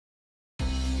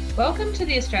Welcome to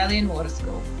the Australian Water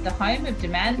School, the home of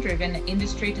demand-driven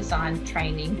industry design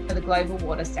training for the global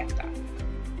water sector.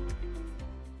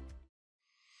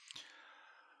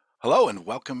 Hello and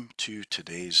welcome to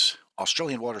today's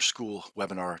Australian Water School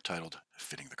webinar titled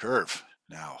Fitting the Curve.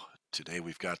 Now, today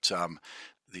we've got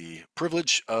the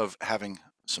privilege of having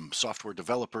some software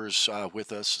developers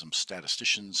with us, some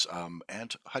statisticians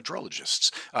and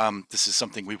hydrologists. This is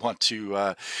something we want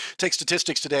to take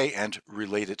statistics today and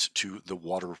relate it to the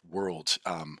water world.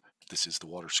 This is the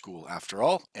water school after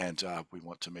all, and we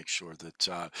want to make sure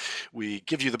that we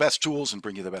give you the best tools and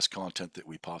bring you the best content that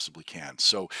we possibly can.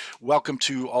 So welcome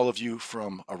to all of you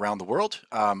from around the world.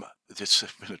 This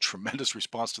has been a tremendous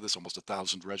response to this, almost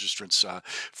 1,000 registrants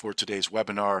for today's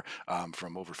webinar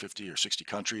from over 50 or 60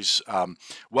 countries.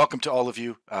 Welcome to all of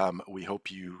you. We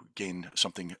hope you gain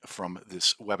something from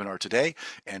this webinar today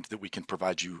and that we can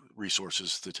provide you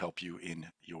resources that help you in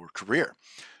your career.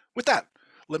 With that,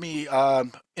 let me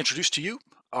introduce to you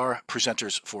our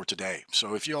presenters for today.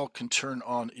 So if you all can turn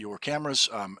on your cameras,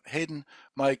 Haden,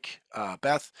 Mike,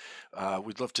 Beth,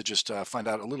 we'd love to just find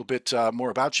out a little bit more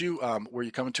about you, where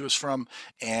you're coming to us from,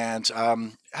 and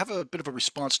have a bit of a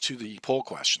response to the poll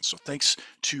question. So thanks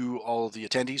to all of the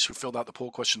attendees who filled out the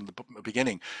poll question in the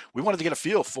beginning. We wanted to get a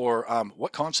feel for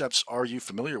what concepts are you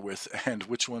familiar with and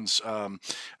which ones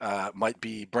might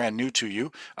be brand new to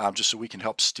you, just so we can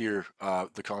help steer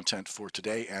the content for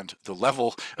today and the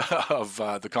level of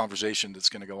the conversation that's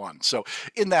going to go on. So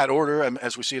in that order,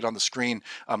 as we see it on the screen,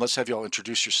 let's have you all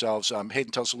introduce yourselves.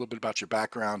 Haden, tell us a little bit about your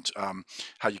background,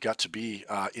 how you got to be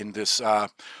in this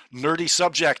nerdy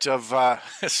subject of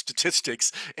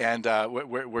statistics, and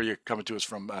where you're coming to us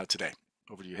from today.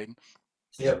 Over to you, Haden.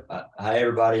 Yep. Hi,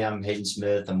 everybody. I'm Haden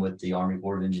Smith. I'm with the Army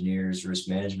Corps of Engineers Risk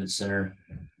Management Center.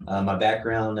 My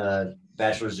background,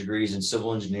 bachelor's degrees in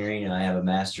civil engineering, and I have a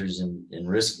master's in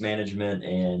risk management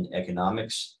and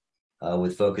economics,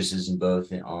 with focuses in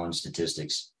both on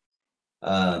statistics.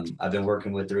 I've been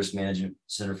working with the Risk Management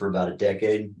Center for about a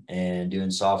decade and doing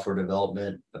software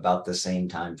development about the same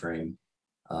time frame.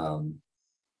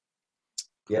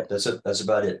 Yep, that's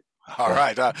about it. All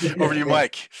right, over to you,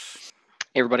 Mike.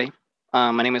 Hey, everybody.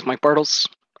 My name is Mike Bartles.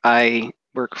 I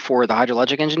work for the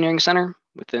Hydrologic Engineering Center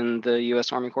within the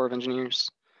U.S. Army Corps of Engineers.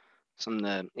 So I'm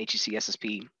the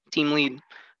HEC-SSP team lead.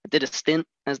 I did a stint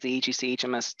as the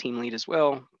HEC-HMS team lead as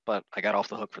well, but I got off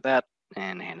the hook for that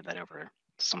and handed that over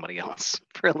to somebody else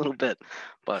for a little bit.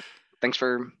 But thanks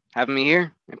for having me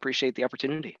here. I appreciate the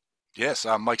opportunity. Yes,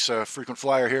 Mike's a frequent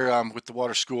flyer here with the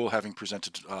Water School, having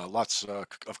presented lots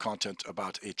of content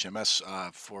about HMS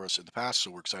for us in the past. So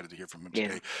we're excited to hear from him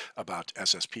today about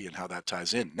SSP and how that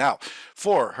ties in. Now,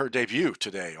 for her debut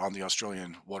today on the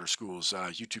Australian Water School's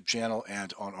YouTube channel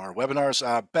and on our webinars,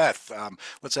 Beth,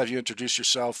 let's have you introduce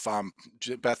yourself.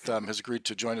 Beth has agreed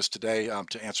to join us today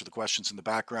to answer the questions in the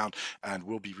background, and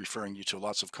we'll be referring you to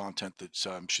lots of content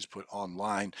that she's put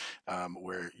online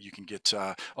where you can get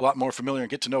a lot more familiar and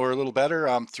get to know her a little better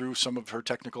through some of her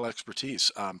technical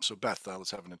expertise. So Beth,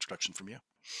 let's have an introduction from you.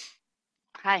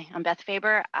 Hi, I'm Beth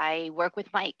Faber. I work with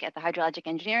Mike at the Hydrologic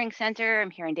Engineering Center.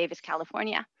 I'm here in Davis,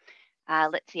 California.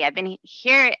 Let's see, I've been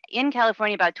here in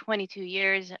California about 22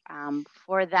 years.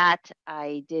 Before that,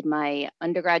 I did my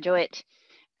undergraduate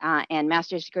and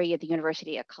master's degree at the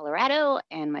University of Colorado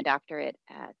and my doctorate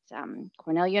at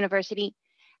Cornell University.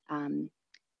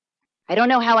 I don't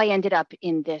know how I ended up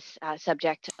in this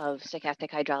subject of stochastic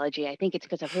hydrology. I think it's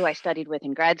because of who I studied with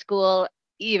in grad school,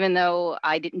 even though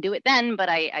I didn't do it then, but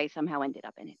I somehow ended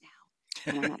up in it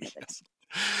now. And I'm happy with it.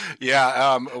 Yeah,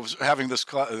 I was having the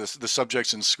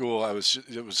subjects in school. It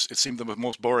seemed the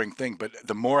most boring thing, but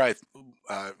the more I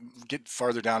get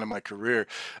farther down in my career,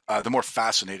 the more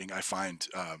fascinating I find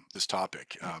this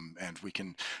topic. And we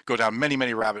can go down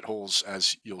many rabbit holes,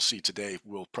 as you'll see today.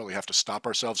 We'll probably have to stop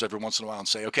ourselves every once in a while and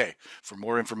say, okay, for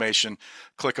more information,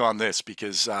 click on this,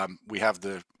 because we have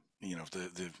the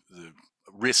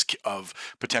risk of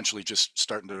potentially just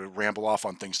starting to ramble off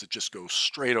on things that just go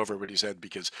straight over everybody's head,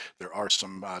 because there are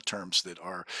some terms that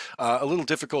are a little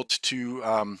difficult to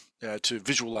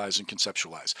visualize and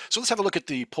conceptualize. So let's have a look at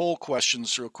the poll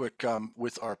questions real quick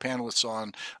with our panelists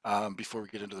on before we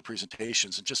get into the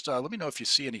presentations. And just let me know if you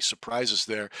see any surprises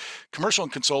there. Commercial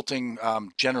and consulting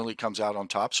generally comes out on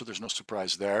top, so there's no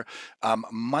surprise there.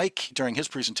 Mike, during his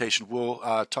presentation, will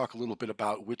talk a little bit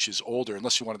about which is older,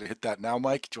 unless you wanted to hit that now,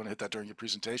 Mike. Do you want to hit that during your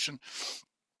presentation?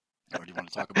 Or do you want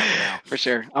to talk about it now? For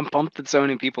sure. I'm pumped that so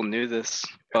many people knew this,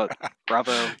 but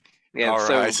bravo. Yeah, all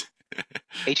so right.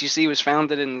 HEC was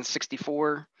founded in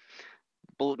 '64.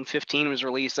 Bulletin 15 was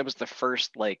released. That was the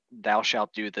first, like, thou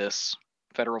shalt do this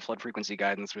federal flood frequency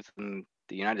guidance within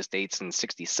the United States in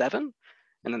 '67.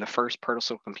 And then the first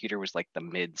personal computer was like the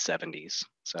mid 70s.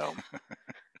 So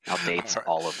outdates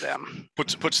all of them.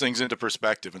 Puts things into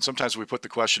perspective. And sometimes we put the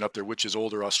question up there, which is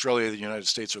older, Australia, the United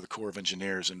States, or the Corps of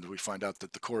Engineers? And we find out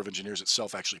that the Corps of Engineers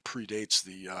itself actually predates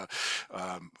the,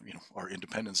 our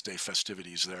Independence Day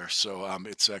festivities there. So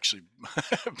it's actually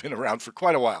been around for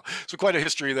quite a while. So quite a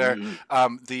history there.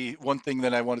 The one thing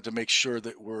that I wanted to make sure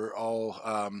that we're all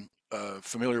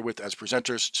familiar with as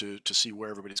presenters to see where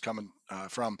everybody's coming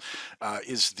from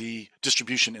is the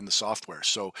distribution in the software.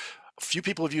 So a few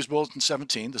people have used Bulletin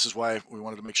 17. This is why we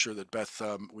wanted to make sure that Beth,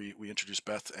 we introduced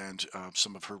Beth and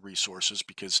some of her resources,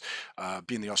 because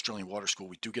being the Australian Water School,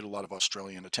 we do get a lot of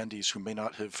Australian attendees who may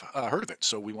not have heard of it.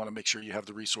 So we want to make sure you have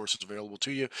the resources available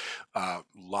to you.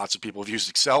 Lots of people have used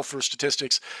Excel for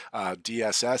statistics.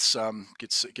 DSS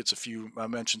gets a few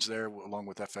mentions there, along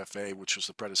with FFA, which was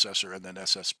the predecessor, and then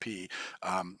SSP.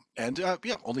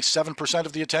 Yeah, only 7%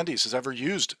 of the attendees has ever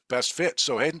used BestFit.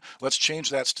 So Haden, let's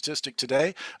change that statistic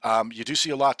today. You do see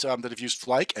a lot that have used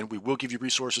FLIKE, and we will give you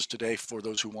resources today for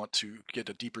those who want to get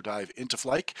a deeper dive into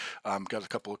FLIKE. Got a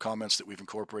couple of comments that we've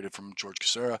incorporated from George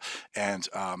Casera, and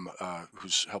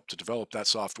who's helped to develop that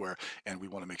software, and we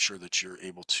want to make sure that you're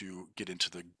able to get into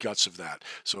the guts of that.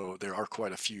 So there are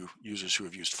quite a few users who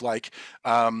have used FLIKE.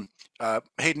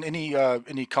 Haden,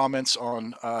 any comments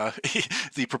on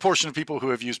the proportion of people who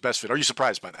have used BestFit? Are you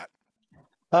surprised by that?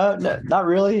 No, not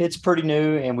really. It's pretty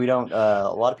new, and we don't.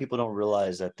 A lot of people don't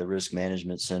realize that the Risk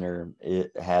Management Center, it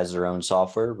has their own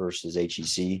software versus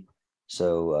HEC,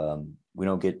 so we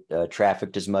don't get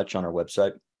trafficked as much on our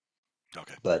website.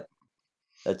 Okay, but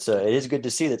that's it is good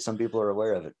to see that some people are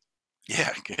aware of it.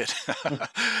 Yeah, good.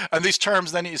 And these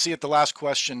terms, then you see at the last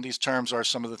question, these terms are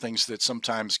some of the things that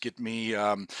sometimes get me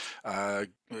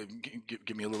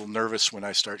get me a little nervous when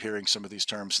I start hearing some of these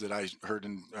terms that I heard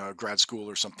in grad school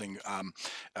or something,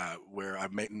 where I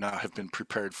may not have been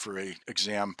prepared for a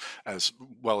exam as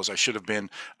well as I should have been.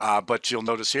 But you'll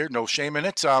notice here, no shame in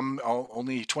it.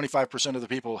 Only 25% of the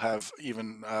people have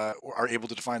even are able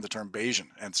to define the term Bayesian,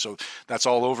 and so that's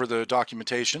all over the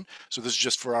documentation. So this is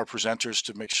just for our presenters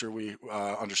to make sure we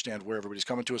understand where everybody's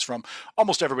coming to us from.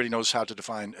 Almost everybody knows how to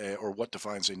define or what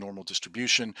defines a normal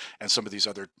distribution, and some of these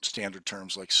other standard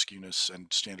terms like skewness and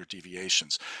standard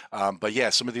deviations. But yeah,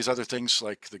 some of these other things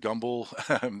like the Gumbel,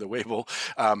 the Weibull,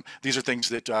 these are things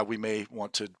that we may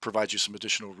want to provide you some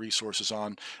additional resources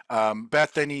on.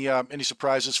 Beth, any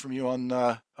surprises from you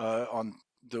on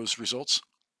those results?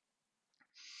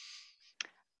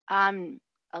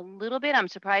 A little bit. I'm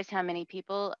surprised how many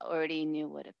people already knew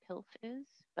what a PILF is,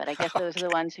 but I guess those are the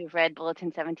ones who've read Bulletin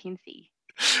 17C.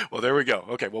 Well, there we go.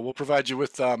 Okay, well, we'll provide you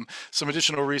with some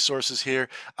additional resources here.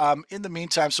 In the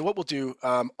meantime, so what we'll do,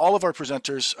 all of our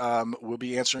presenters will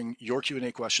be answering your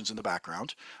Q&A questions in the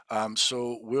background.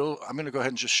 So I'm going to go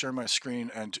ahead and just share my screen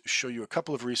and show you a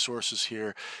couple of resources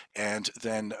here, and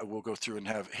then we'll go through and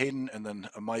have Haden and then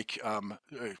Mike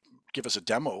give us a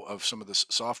demo of some of this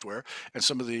software and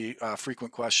some of the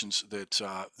frequent questions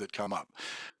that come up.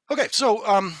 Okay, so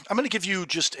I'm going to give you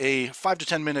just a 5 to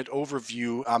 10 minute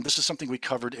overview. This is something we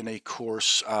covered in a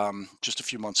course just a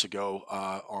few months ago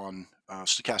on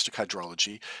stochastic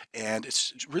hydrology, and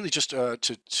it's really just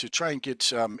to try and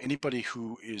get anybody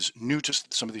who is new to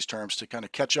some of these terms to kind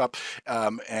of catch up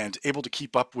and able to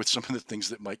keep up with some of the things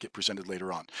that might get presented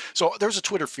later on. So there was a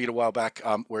Twitter feed a while back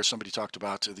where somebody talked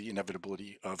about the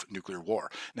inevitability of nuclear war.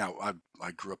 Now,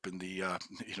 I grew up in the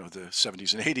the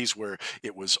 70s and 80s where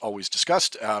it was always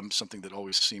discussed, something that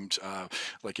always seemed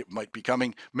like it might be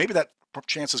coming. Maybe that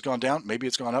chance has gone down. Maybe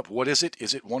it's gone up. What is it?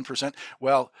 Is it 1%?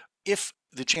 Well, if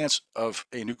the chance of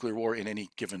a nuclear war in any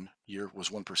given year was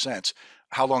 1%,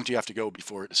 how long do you have to go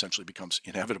before it essentially becomes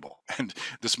inevitable? And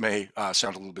this may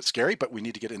sound a little bit scary, but we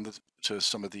need to get into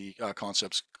some of the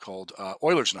concepts called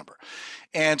Euler's number.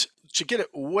 And to get it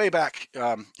way back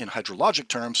in hydrologic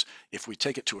terms, if we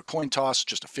take it to a coin toss,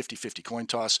 just a 50-50 coin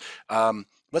toss,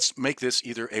 let's make this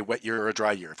either a wet year or a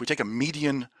dry year. If we take a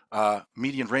median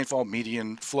rainfall,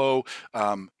 median flow,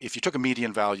 if you took a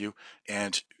median value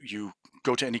and you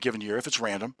go to any given year, if it's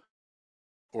random,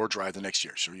 or dry the next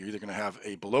year. So you're either going to have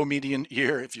a below median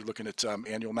year if you're looking at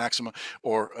annual maxima,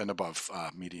 or an above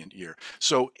median year.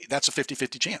 So that's a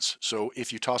 50-50 chance. So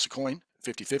if you toss a coin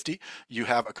 50-50, you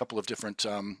have a couple of different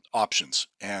options.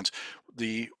 And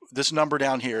this number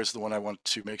down here is the one I want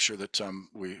to make sure that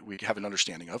we have an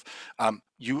understanding of.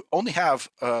 You only have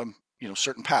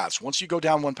certain paths. Once you go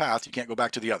down one path, you can't go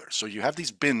back to the other. So you have these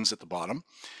bins at the bottom.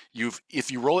 If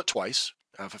you roll it twice,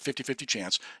 have a 50-50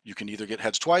 chance, you can either get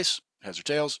heads twice, heads or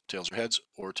tails or heads,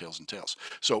 or tails and tails.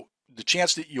 So the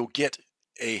chance that you'll get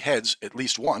a heads at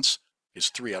least once is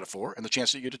 3 out of 4, and the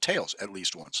chance that you get a tails at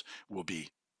least once will be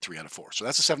 3 out of 4. So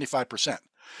that's a 75%.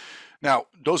 Now,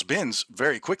 those bins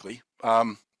very quickly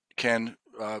can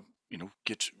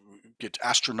get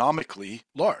astronomically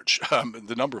large,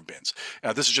 the number of bins.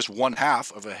 This is just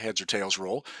 1/2 of a heads or tails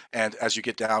roll, and as you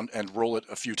get down and roll it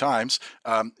a few times,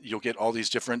 you'll get all these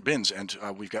different bins, and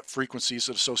we've got frequencies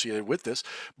associated with this.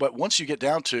 But once you get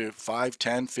down to 5,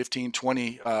 10, 15,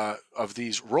 20 of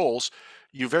these rolls,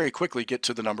 you very quickly get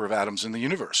to the number of atoms in the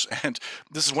universe. And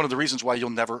this is one of the reasons why you'll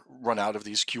never run out of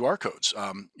these QR codes.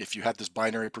 If you had this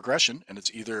binary progression and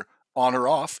it's either on or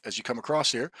off as you come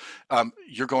across here,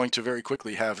 you're going to very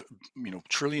quickly have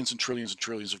trillions and trillions and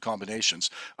trillions of combinations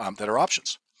that are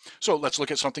options. So let's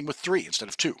look at something with 3 instead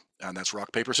of 2, and that's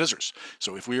rock, paper, scissors.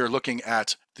 So if we are looking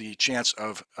at the chance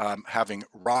of having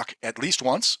rock at least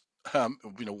once,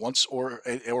 once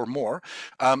or more,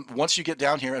 once you get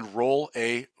down here and roll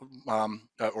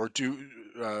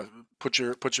put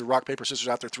your rock, paper, scissors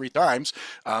out there 3 times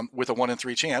with a 1 in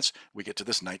 3 chance, we get to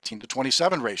this 19 to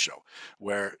 27 ratio,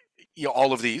 where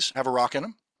all of these have a rock in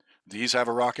them, these have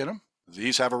a rock in them,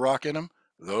 these have a rock in them,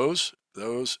 those,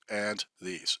 and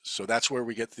these. So that's where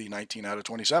we get the 19 out of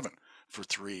 27 for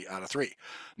 3 out of 3.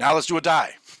 Now let's do a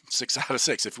die, 6 out of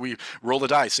 6. If we roll the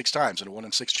die 6 times and a 1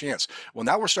 in 6 chance, well,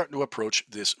 now we're starting to approach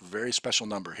this very special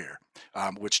number here,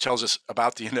 which tells us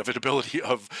about the inevitability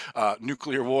of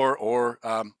nuclear war or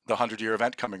the 100-year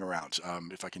event coming around,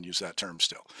 if I can use that term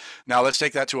still. Now let's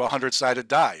take that to a 100-sided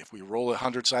die. If we roll a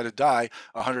 100-sided die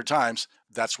 100 times,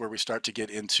 that's where we start to get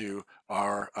into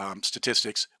our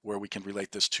statistics where we can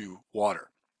relate this to water.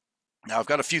 Now, I've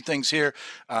got a few things here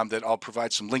that I'll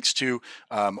provide some links to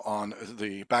on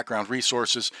the background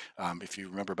resources. If you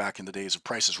remember back in the days of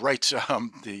Price is Right,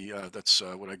 that's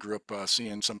what I grew up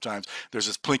seeing sometimes. There's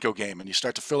this Plinko game, and you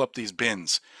start to fill up these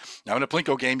bins. Now, in a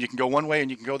Plinko game, you can go one way and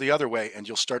you can go the other way, and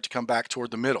you'll start to come back toward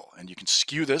the middle. And you can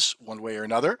skew this one way or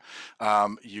another.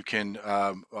 You can,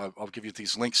 I'll give you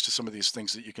these links to some of these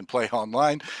things that you can play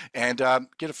online and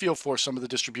get a feel for some of the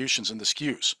distributions and the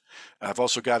skews. I've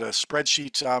also got a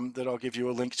spreadsheet that I'll give you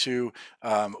a link to,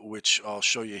 which I'll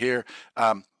show you here.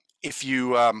 If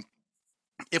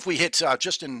we hit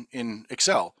just in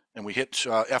Excel and we hit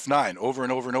F9 over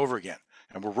and over and over again,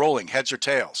 and we're rolling heads or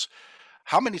tails,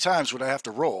 how many times would I have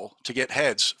to roll to get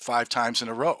heads 5 times in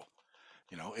a row?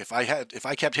 If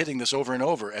I kept hitting this over and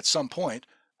over, at some point,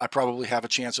 I probably have a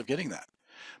chance of getting that.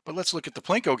 But let's look at the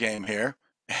Plinko game here.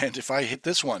 And if I hit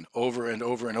this one over and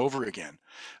over and over again,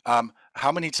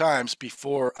 how many times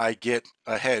before I get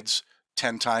a heads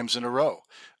 10 times in a row?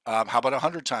 How about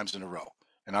 100 times in a row?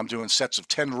 And I'm doing sets of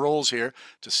 10 rolls here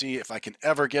to see if I can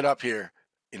ever get up here,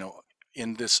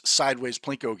 in this sideways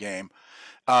Plinko game.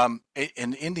 And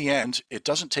in the end, it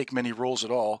doesn't take many rolls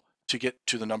at all to get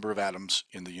to the number of atoms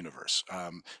in the universe.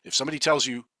 If somebody tells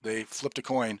you they flipped a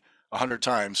coin 100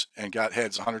 times and got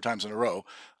heads 100 times in a row,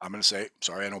 I'm going to say,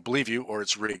 sorry, I don't believe you, or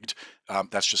it's rigged.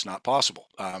 That's just not possible.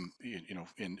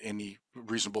 In any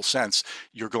reasonable sense,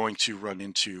 you're going to run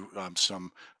into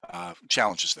some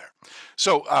challenges there.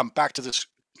 So back to this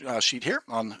sheet here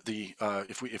on the,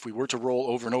 if we were to roll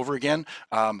over and over again,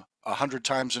 100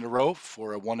 times in a row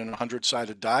for a 1 in 100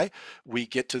 sided die, we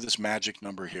get to this magic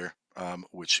number here.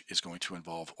 Which is going to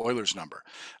involve Euler's number.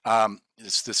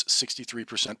 It's this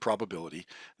 63% probability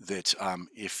that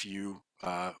if you,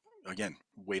 again,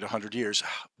 wait 100 years,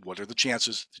 what are the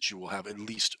chances that you will have at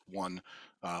least one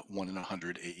 1 in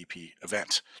 100 AEP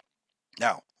event?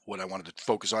 Now, what I wanted to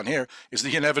focus on here is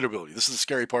the inevitability. This is the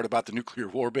scary part about the nuclear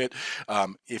war bit.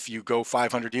 If you go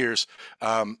 500 years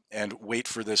and wait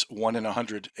for this 1 in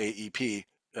 100 AEP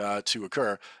to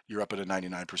occur, you're up at a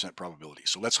 99% probability.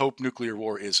 So let's hope nuclear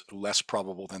war is less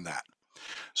probable than that.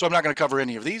 So I'm not going to cover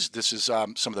any of these. This is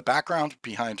some of the background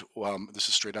behind, this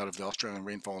is straight out of the Australian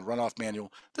Rainfall and Runoff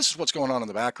Manual. This is what's going on in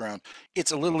the background.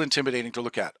 It's a little intimidating to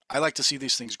look at. I like to see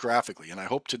these things graphically, and I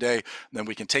hope today then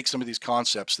we can take some of these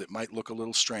concepts that might look a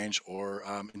little strange or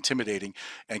intimidating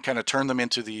and kind of turn them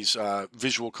into these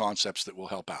visual concepts that will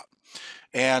help out.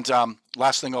 And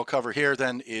last thing I'll cover here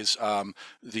then is a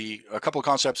couple of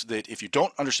concepts that if you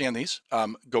don't understand these,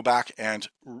 go back and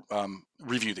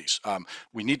review these.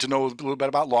 We need to know a little bit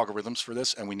about logarithms for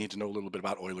this, and we need to know a little bit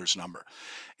about Euler's number.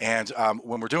 And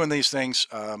when we're doing these things,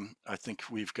 I think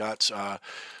we've got,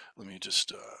 let me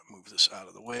just move this out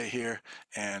of the way here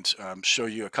and show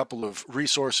you a couple of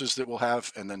resources that we'll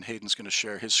have, and then Hayden's going to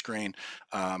share his screen.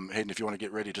 Hayden, if you want to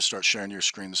get ready to start sharing your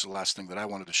screen, this is the last thing that I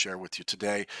wanted to share with you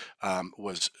today,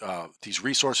 was these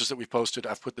resources that we've posted.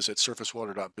 I've put this at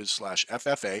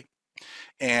surfacewater.biz/FFA.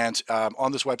 And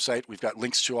on this website, we've got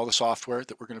links to all the software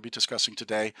that we're going to be discussing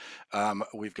today.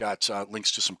 We've got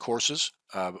links to some courses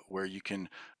where you can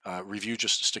review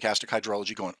just stochastic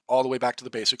hydrology, going all the way back to the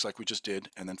basics like we just did,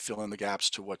 and then fill in the gaps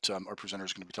to what our presenter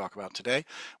is going to be talking about today.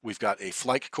 We've got a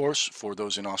FLIKE course for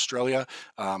those in Australia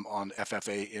on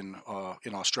FFA in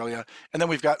Australia. And then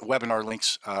we've got webinar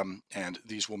links, and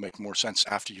these will make more sense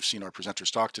after you've seen our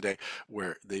presenters talk today,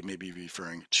 where they may be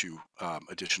referring to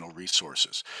additional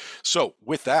resources. So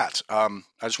with that, I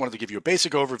just wanted to give you a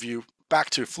basic overview, back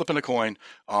to flipping a coin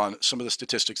on some of the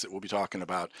statistics that we'll be talking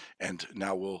about. And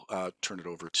now we'll turn it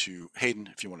over to Haden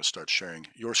if you want to start sharing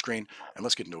your screen, and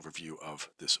let's get an overview of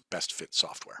this BestFit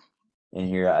software. And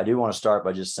here, I do want to start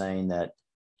by just saying that,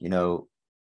 you know,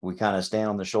 we kind of stand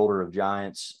on the shoulder of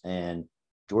giants, and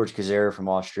George Kazera from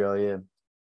Australia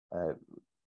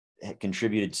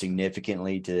contributed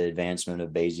significantly to the advancement of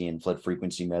Bayesian flood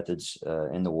frequency methods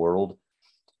in the world.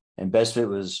 And BestFit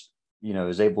was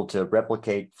able to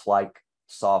replicate FLIKE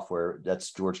software.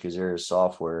 That's George Kazera's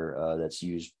software that's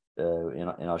used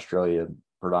in Australia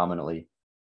predominantly.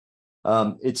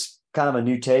 It's kind of a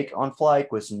new take on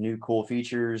FLIKE with some new cool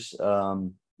features,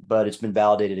 but it's been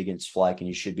validated against FLIKE, and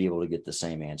you should be able to get the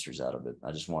same answers out of it.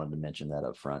 I just wanted to mention that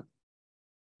up front.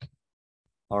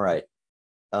 All right.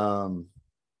 I'm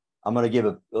going to give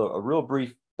a real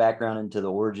brief background into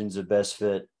the origins of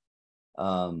BestFit.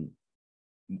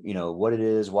 What it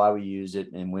is, why we use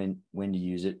it, and when to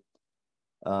use it.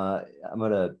 I'm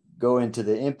going to go into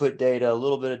the input data, a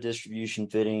little bit of distribution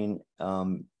fitting,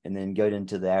 and then go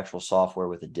into the actual software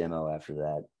with a demo after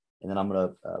that. And then I'm going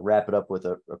to wrap it up with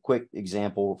a quick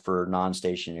example for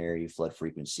non-stationary flood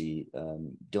frequency,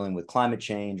 dealing with climate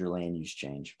change or land use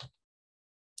change.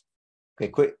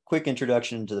 Okay, quick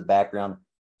introduction to the background.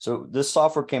 So this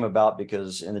software came about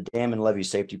because in the dam and levee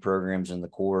safety programs in the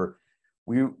Corps,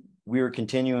 we were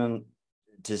continuing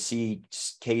to see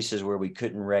cases where we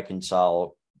couldn't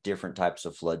reconcile different types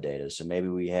of flood data. So maybe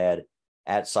we had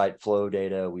at-site flow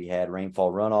data, we had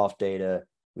rainfall runoff data,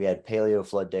 we had paleo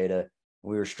flood data.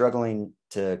 We were struggling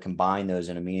to combine those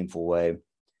in a meaningful way.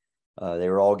 They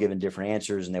were all given different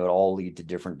answers, and they would all lead to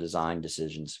different design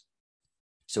decisions.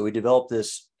 So we developed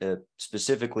this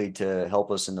specifically to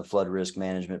help us in the flood risk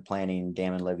management planning,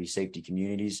 dam and levee safety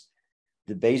communities.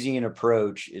 The Bayesian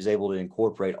approach is able to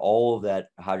incorporate all of that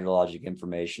hydrologic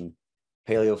information,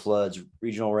 paleo floods,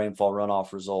 regional rainfall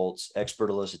runoff results, expert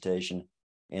elicitation,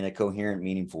 in a coherent,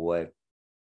 meaningful way.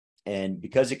 And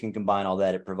because it can combine all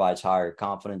that, it provides higher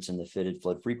confidence in the fitted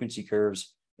flood frequency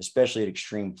curves, especially at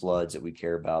extreme floods that we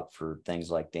care about for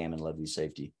things like dam and levee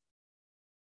safety.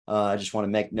 I just want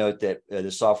to make note that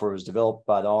the software was developed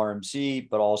by the RMC,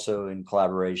 but also in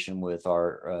collaboration with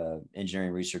our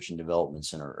Engineering Research and Development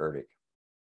Center, ERDIC.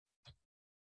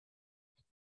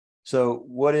 So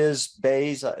what is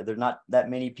Bayes? There's not that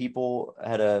many people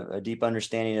had a deep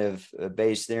understanding of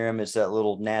Bayes' theorem. It's that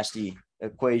little nasty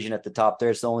equation at the top there.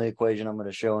 It's the only equation I'm going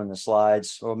to show in the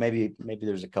slides, or maybe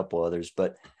there's a couple others,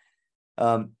 but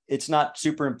it's not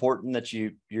super important that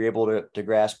you're able to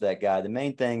grasp that guy. The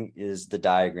main thing is the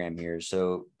diagram here.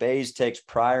 So Bayes takes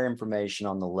prior information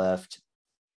on the left,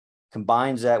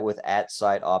 combines that with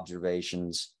at-site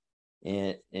observations,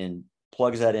 and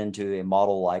plugs that into a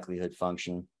model likelihood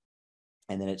function,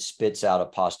 and then it spits out a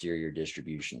posterior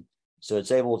distribution. So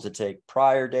it's able to take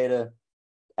prior data,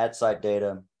 at-site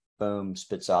data, boom,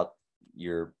 spits out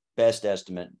your best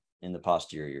estimate in the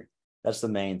posterior. That's the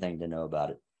main thing to know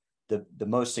about it. The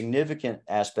most significant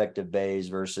aspect of Bayes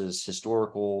versus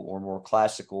historical or more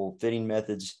classical fitting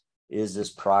methods is this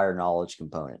prior knowledge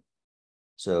component.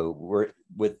 So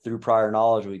through prior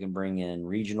knowledge, we can bring in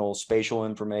regional spatial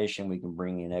information, we can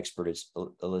bring in expert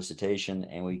elicitation,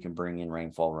 and we can bring in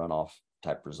rainfall runoff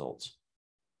type results.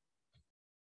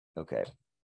 Okay,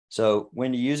 so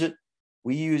when to use it?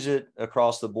 We use it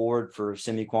across the board for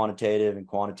semi-quantitative and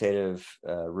quantitative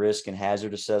risk and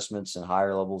hazard assessments and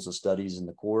higher levels of studies in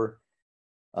the Corps.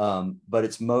 But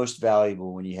it's most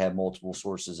valuable when you have multiple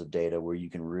sources of data where you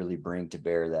can really bring to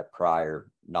bear that prior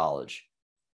knowledge.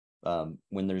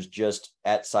 When there's just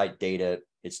at-site data,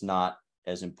 it's not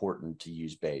as important to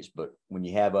use Bayes. But when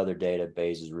you have other data,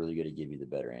 Bayes is really going to give you the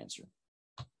better answer.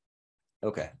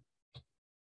 Okay.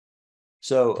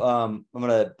 So I'm going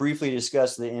to briefly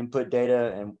discuss the input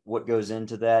data and what goes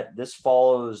into that. This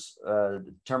follows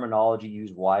the terminology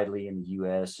used widely in the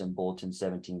US and Bulletin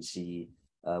 17C,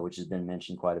 which has been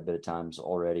mentioned quite a bit of times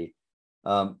already.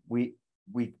 We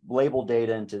label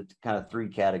data into kind of three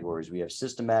categories. We have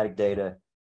systematic data,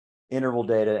 interval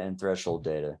data, and threshold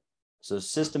data. So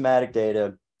systematic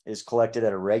data is collected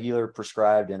at a regular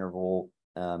prescribed interval,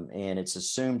 and it's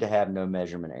assumed to have no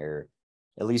measurement error.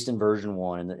 At least in version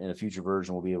 1, and in a future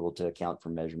version, we'll be able to account for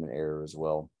measurement error as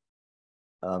well.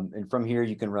 And from here,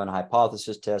 you can run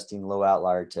hypothesis testing, low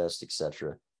outlier tests,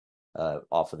 etc.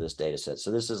 Off of this data set.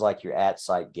 So this is like your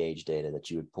at-site gauge data that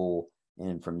you would pull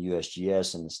in from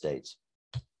USGS in the States.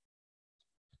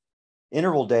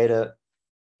 Interval data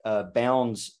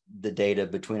bounds the data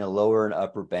between a lower and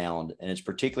upper bound, and it's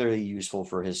particularly useful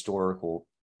for historical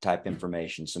type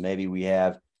information. So maybe we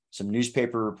have some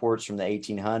newspaper reports from the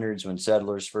 1800s when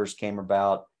settlers first came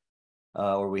about,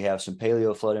 or we have some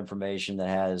paleo flood information that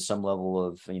has some level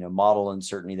of model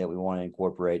uncertainty that we want to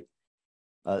incorporate.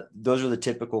 Those are the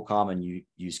typical common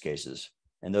use cases,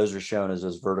 and those are shown as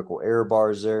those vertical error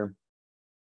bars there.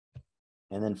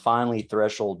 And then finally,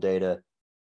 threshold data.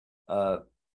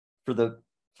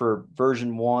 For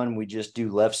version 1, we just do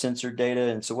left sensor data,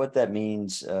 and so what that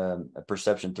means, a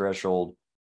perception threshold,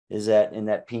 is that in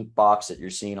that pink box that you're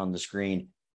seeing on the screen,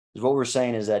 is what we're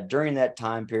saying is that during that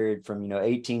time period from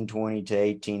 1820 to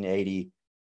 1880,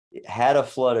 had a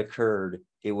flood occurred,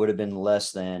 it would have been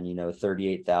less than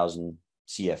 38,000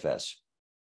 CFS.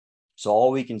 So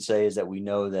all we can say is that we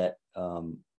know that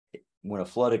when a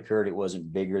flood occurred, it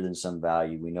wasn't bigger than some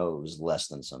value. We know it was less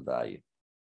than some value.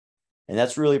 And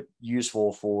that's really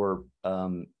useful for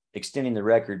extending the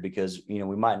record, because we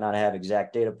might not have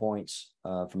exact data points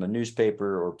from a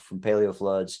newspaper or from paleo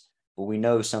floods, but we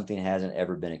know something hasn't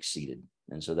ever been exceeded.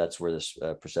 And so that's where this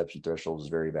perception threshold is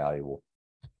very valuable.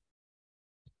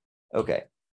 Okay.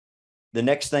 The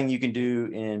next thing you can do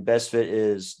in BestFit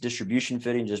is distribution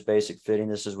fitting, just basic fitting.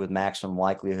 This is with maximum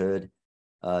likelihood.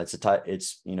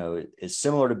 It's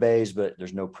similar to Bayes, but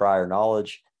there's no prior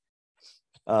knowledge.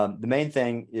 The main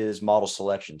thing is model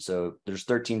selection. So there's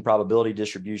 13 probability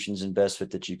distributions in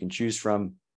BestFit that you can choose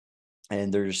from.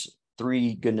 And there's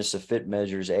 3 goodness of fit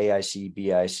measures, AIC,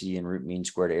 BIC, and root mean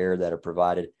squared error that are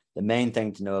provided. The main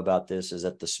thing to know about this is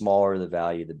that the smaller the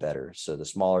value, the better. So the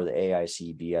smaller the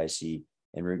AIC, BIC,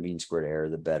 and root mean squared error,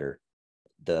 the better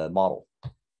the model.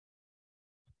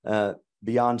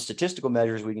 Beyond statistical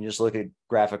measures, we can just look at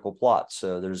graphical plots.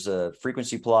 So there's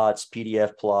frequency plots,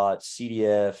 PDF plots,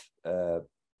 CDF,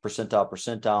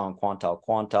 percentile, and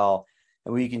quantile.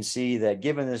 And we can see that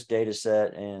given this data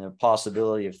set and a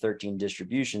possibility of 13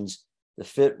 distributions, the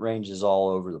fit range is all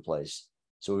over the place.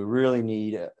 So we really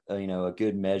need a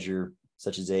good measure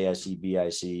such as AIC,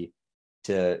 BIC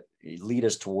to lead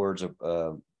us towards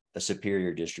a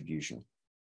superior distribution.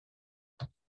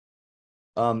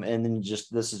 And then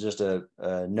this is just a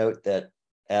note that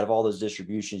out of all those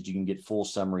distributions, you can get full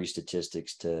summary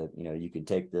statistics to, you can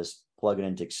take this, plug it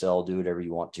into Excel, do whatever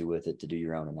you want to with it to do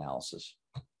your own analysis.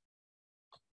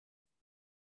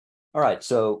 All right,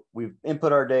 so we've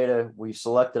input our data, we've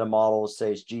selected a model,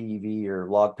 say it's GEV or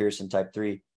log Pearson type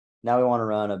 3. Now we want to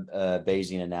run a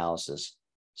Bayesian analysis.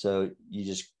 So you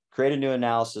just create a new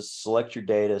analysis, select your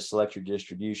data, select your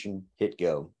distribution, hit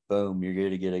go. Boom, you're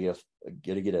going to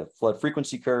get a flood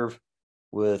frequency curve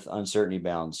with uncertainty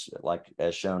bounds, like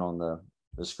as shown on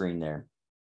the screen there.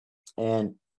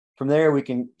 And from there, we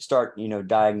can start,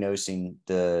 diagnosing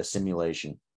the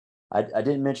simulation. I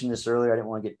didn't mention this earlier. I didn't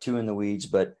want to get too in the weeds,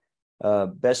 but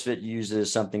BestFit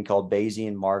uses something called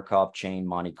Bayesian Markov chain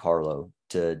Monte Carlo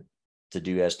to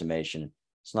do estimation.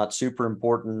 It's not super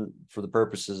important for the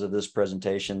purposes of this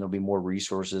presentation. There'll be more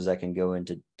resources that can go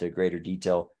into greater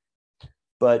detail.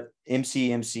 But MC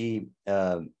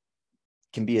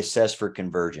can be assessed for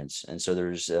convergence. And so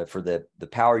there's for the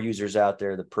power users out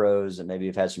there, the pros that maybe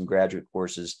have had some graduate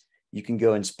courses, you can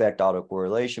go inspect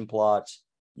autocorrelation plots.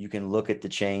 You can look at the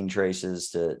chain traces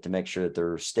to make sure that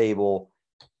they're stable.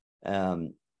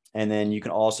 And then you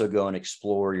can also go and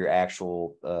explore your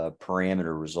actual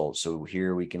parameter results. So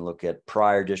here we can look at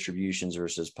prior distributions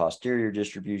versus posterior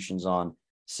distributions on,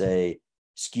 say,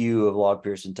 skew of log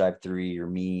Pearson type 3 or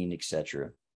mean,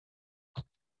 etc.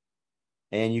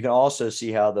 And you can also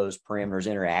see how those parameters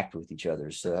interact with each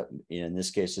other. So in this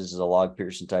case, this is a log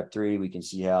Pearson type 3. We can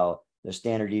see how the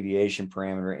standard deviation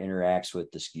parameter interacts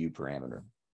with the skew parameter.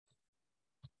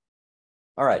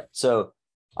 All right, so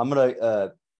I'm going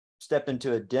to step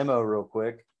into a demo real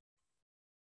quick.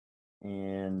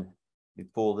 And we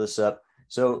pull this up.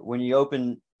 So when you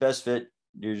open BestFit,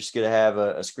 you're just going to have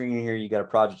a screen here. You got a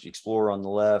Project Explorer on the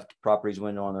left, properties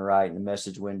window on the right, and the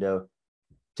message window.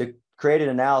 To create an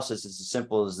analysis, it's as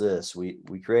simple as this. We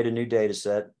create a new data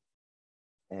set,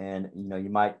 and you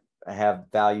might have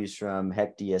values from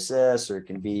HEC-DSS, or it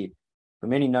can be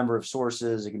from any number of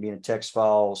sources. It can be in a text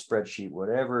file, spreadsheet,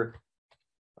 whatever.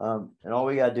 And all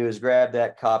we got to do is grab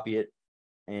that, copy it,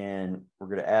 and we're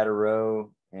going to add a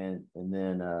row, and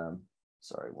then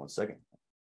sorry, one second,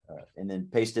 and then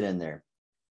paste it in there.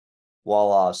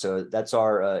 voila. So that's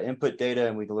our input data,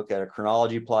 and we can look at a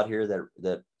chronology plot here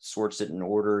that sorts it in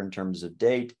order in terms of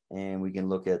date, and we can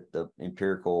look at the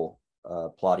empirical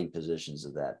plotting positions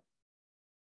of that.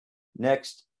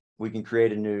 Next, we can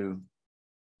create a new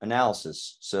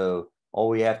analysis. So all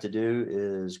we have to do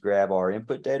is grab our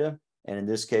input data, and in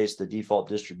this case, the default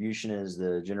distribution is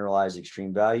the generalized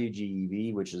extreme value,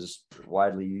 GEV, which is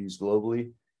widely used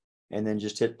globally, and then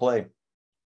just hit play.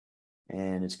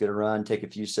 And it's going to run, take a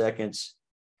few seconds.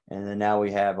 And then now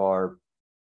we have our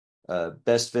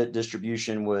best fit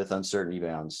distribution with uncertainty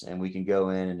bounds. And we can go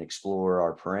in and explore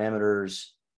our parameters,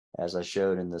 as I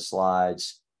showed in the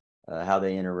slides, how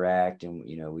they interact. And,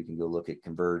 we can go look at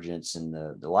convergence and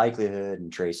the likelihood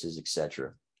and traces,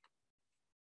 etc.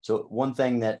 So one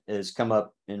thing that has come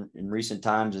up in recent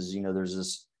times is, there's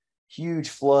this huge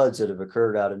floods that have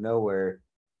occurred out of nowhere.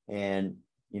 And,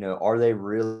 are they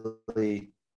really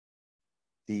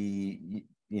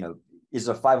is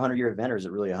a 500-year event, or is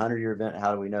it really a 100-year event?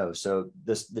 How do we know? So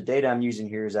the data I'm using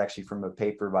here is actually from a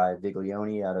paper by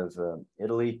Viglione out of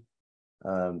Italy,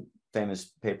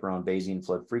 famous paper on Bayesian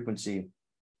flood frequency.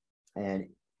 And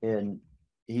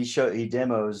he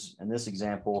demos in this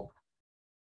example,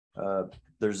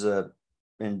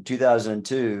 in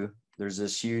 2002, there's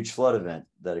this huge flood event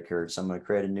that occurred. So I'm going to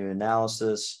create a new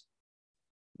analysis.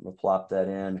 I'm going to plop that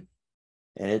in.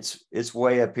 And it's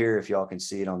way up here if y'all can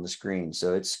see it on the screen.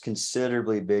 So it's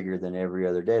considerably bigger than every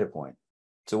other data point.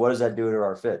 So what does that do to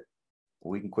our fit?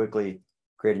 Well, we can quickly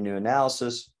create a new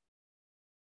analysis,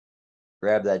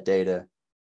 grab that data,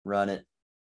 run it,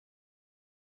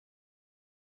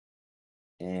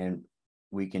 and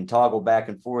we can toggle back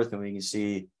and forth, and we can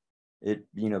see it,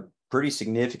 pretty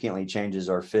significantly changes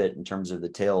our fit in terms of the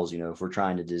tails. If we're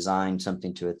trying to design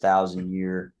something to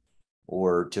 1,000-year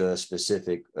or to a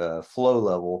specific flow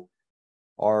level,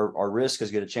 our risk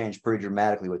is going to change pretty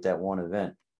dramatically with that one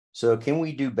event. So can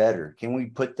we do better? Can we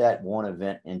put that one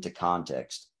event into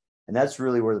context? And that's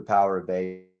really where the power of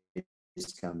Bayes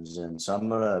comes in. So I'm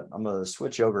gonna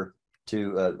switch over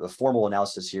to a formal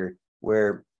analysis here,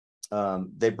 where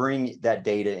they bring that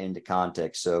data into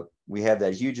context. So we have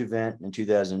that huge event in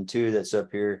 2002 that's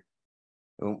up here.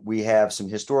 We have some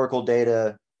historical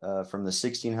data from the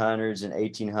 1600s and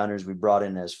 1800s we brought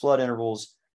in as flood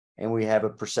intervals, and we have a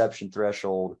perception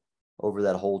threshold over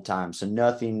that whole time. So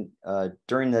nothing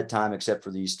during that time, except for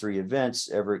these three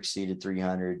events, ever exceeded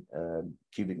 300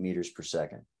 cubic meters per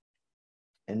second.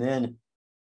 And then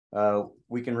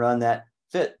we can run that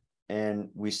fit, and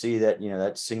we see that,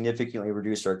 that significantly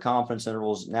reduced our confidence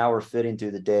intervals. Now we're fitting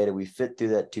through the data. We fit through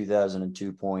that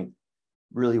 2002 point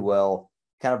really well,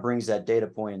 kind of brings that data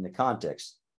point into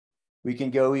context. We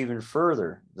can go even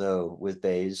further, though, with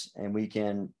Bayes, and we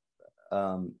can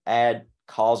add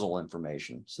causal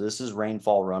information. So this is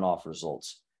rainfall runoff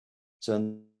results. So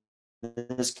in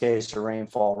this case, a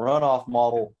rainfall runoff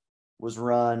model was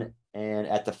run, and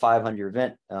at the 500-year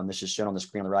event, this is shown on the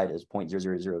screen on the right as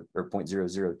 0.000 or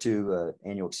 0.002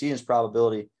 annual exceedance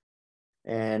probability.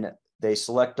 And they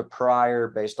select a prior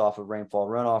based off of rainfall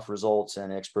runoff results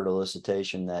and expert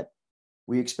elicitation that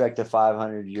we expect a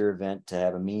 500-year event to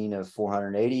have a mean of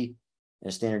 480 and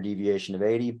a standard deviation of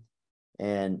 80.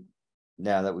 And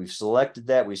now that we've selected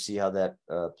that, we see how that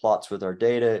plots with our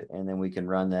data, and then we can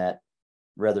run that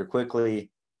rather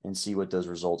quickly and see what those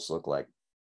results look like.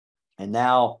 And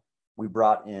now we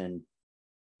brought in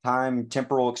time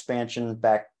temporal expansion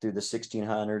back through the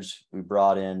 1600s. We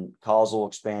brought in causal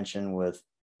expansion with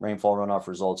rainfall runoff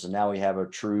results, and now we have a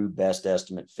true best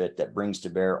estimate fit that brings to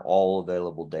bear all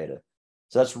available data.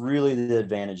 So that's really the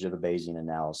advantage of a Bayesian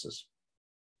analysis.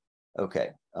 Okay,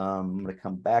 I'm going to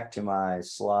come back to my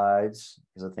slides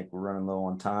because I think we're running low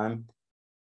on time.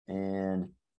 And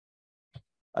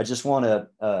I just want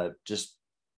to just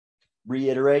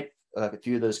reiterate a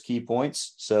few of those key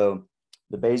points. So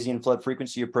the Bayesian flood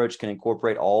frequency approach can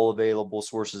incorporate all available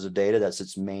sources of data. That's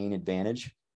its main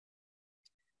advantage.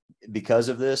 Because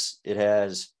of this, it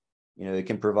has, it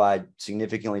can provide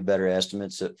significantly better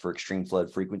estimates for extreme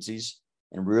flood frequencies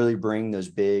and really bring those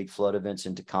big flood events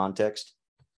into context.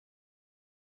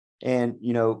 And,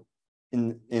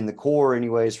 in the core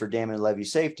anyways, for dam and levee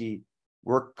safety,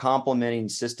 we're complementing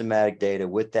systematic data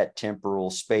with that temporal,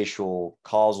 spatial,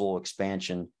 causal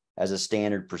expansion as a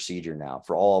standard procedure now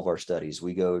for all of our studies.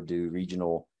 We go do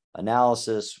regional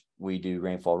analysis, we do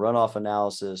rainfall runoff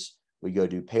analysis, we go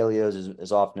do paleos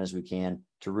as often as we can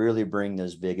to really bring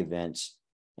those big events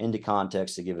into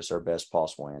context to give us our best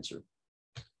possible answer.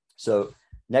 So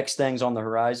next things on the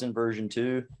horizon, version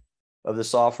 2 of the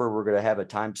software, we're going to have a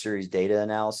time series data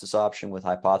analysis option with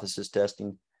hypothesis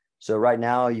testing. So right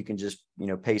now you can just,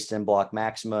 paste in block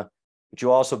maxima but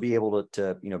you'll also be able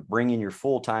to bring in your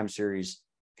full time series,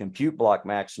 compute block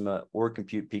maxima or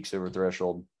compute peaks over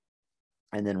threshold,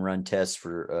 and then run tests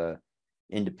for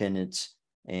independence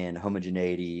and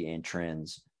homogeneity and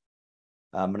trends.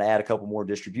 I'm going to add a couple more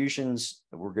distributions.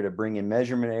 We're going to bring in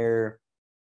measurement error,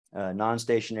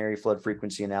 non-stationary flood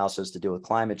frequency analysis to deal with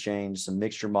climate change, some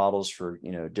mixture models for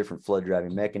different flood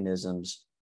driving mechanisms,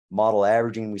 model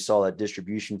averaging. We saw that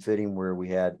distribution fitting where we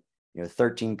had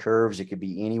 13 curves. It could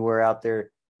be anywhere out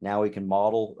there. Now we can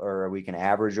model, or we can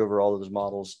average over all of those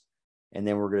models. And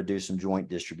then we're going to do some joint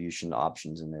distribution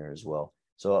options in there as well.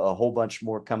 So a whole bunch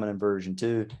more coming in version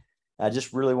 2. I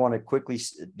just really want to quickly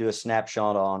do a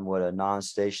snapshot on what a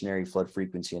non-stationary flood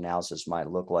frequency analysis might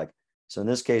look like. So in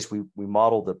this case, we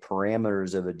model the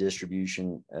parameters of a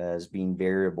distribution as being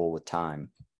variable with time.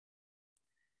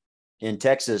 In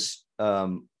Texas,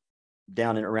 down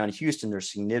and around Houston,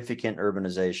 there's significant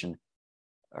urbanization.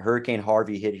 Hurricane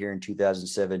Harvey hit here in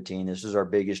 2017. This is our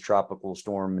biggest tropical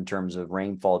storm in terms of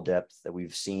rainfall depth that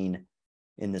we've seen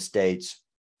in the States.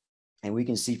 And we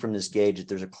can see from this gauge that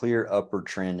there's a clear upward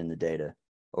trend in the data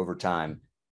over time.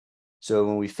 So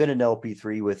when we fit an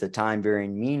LP3 with a time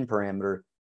varying mean parameter,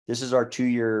 this is our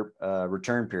 2-year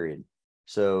return period.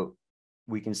 So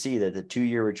we can see that the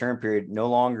 2-year return period no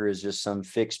longer is just some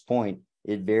fixed point.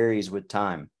 It varies with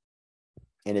time.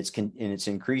 And it's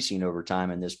increasing over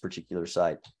time in this particular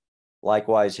site.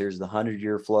 Likewise, here's the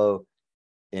 100-year flow,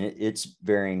 and it's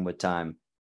varying with time.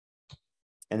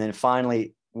 And then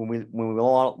finally, when we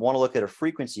want to look at a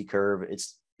frequency curve,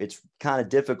 it's kind of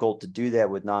difficult to do that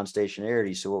with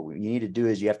non-stationarity. So what you need to do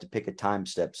is you have to pick a time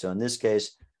step. So in this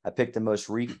case, I picked the most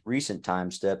recent time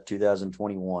step,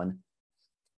 2021,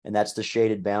 and that's the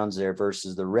shaded bounds there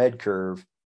versus the red curve,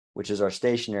 which is our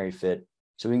stationary fit.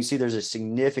 So we can see there's a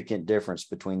significant difference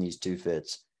between these two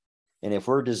fits. And if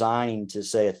we're designing to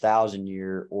say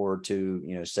 1,000-year or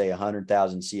to say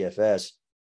 100,000 CFS,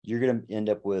 you're going to end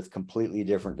up with completely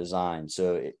different designs.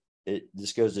 So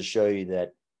this goes to show you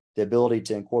that the ability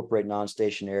to incorporate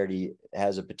non-stationarity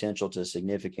has a potential to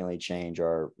significantly change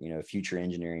our future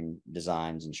engineering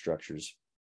designs and structures.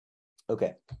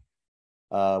 Okay.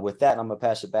 With that, I'm going to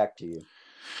pass it back to you.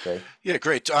 Okay. Yeah,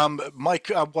 great.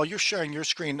 Mike, while you're sharing your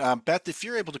screen, Beth, if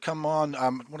you're able to come on, I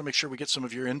want to make sure we get some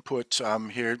of your input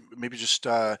here. Maybe just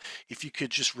if you could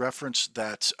just reference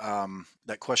that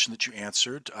that question that you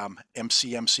answered,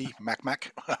 MCMC,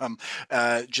 Mac, and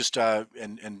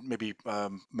maybe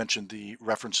mention the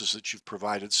references that you've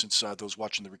provided, since those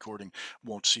watching the recording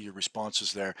won't see your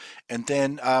responses there. And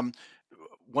then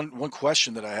one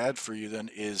question that I had for you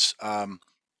then is,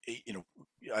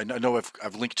 I know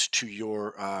I've linked to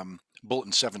your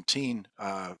Bulletin 17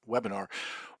 webinar.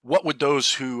 What would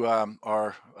those who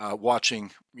are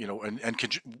watching, and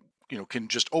can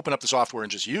just open up the software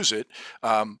and just use it?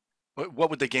 What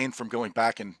would they gain from going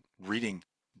back and reading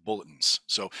bulletins?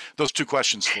 So those 2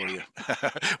 questions for you.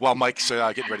 While Mike's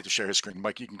getting ready to share his screen,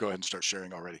 Mike, you can go ahead and start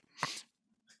sharing already.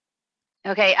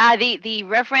 Okay, the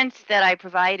reference that I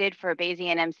provided for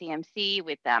Bayesian MCMC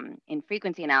with in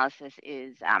frequency analysis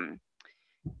is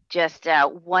just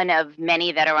one of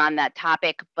many that are on that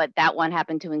topic, but that one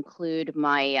happened to include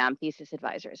my thesis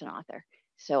advisor as an author.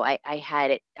 So I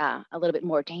had it a little bit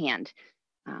more to hand.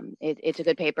 It's a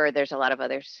good paper. There's a lot of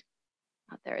others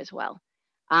out there as well.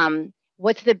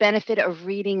 What's the benefit of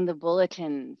reading the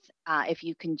bulletins if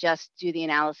you can just do the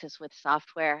analysis with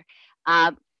software?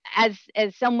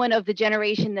 As someone of the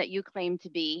generation that you claim to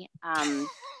be,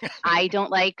 I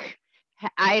don't like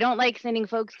sending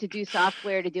folks to do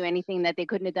software to do anything that they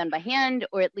couldn't have done by hand,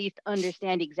 or at least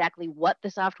understand exactly what the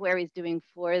software is doing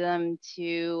for them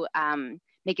to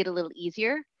make it a little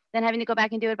easier than having to go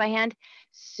back and do it by hand.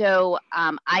 So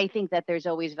I think that there's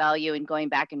always value in going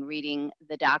back and reading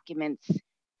the documents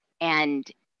and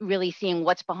really seeing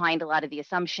what's behind a lot of the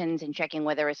assumptions and checking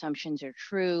whether assumptions are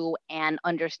true and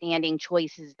understanding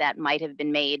choices that might have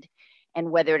been made and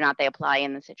whether or not they apply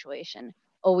in the situation.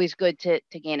 Always good to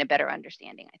gain a better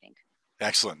understanding, I think.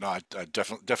 Excellent. No, I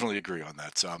definitely agree on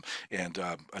that. And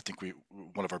I think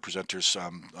one of our presenters,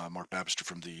 Mark Babister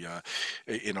from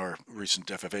in our recent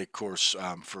FFA course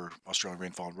for Australian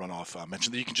rainfall and runoff,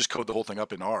 mentioned that you can just code the whole thing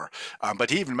up in R.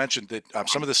 But he even mentioned that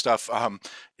some of this stuff,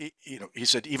 he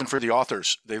said even for the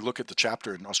authors, they look at the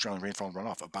chapter in Australian rainfall and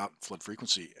runoff about flood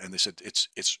frequency, and they said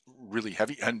it's really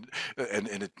heavy and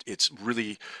it's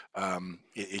really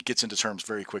it gets into terms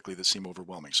very quickly that seem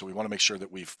overwhelming. So we want to make sure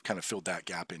that we've kind of filled that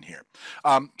gap in here.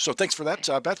 So thanks for that,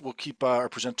 Beth. We'll keep our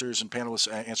presenters and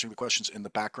panelists answering the questions in the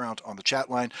background on the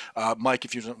chat line. Mike,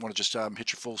 if you don't want to just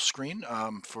hit your full screen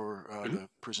for the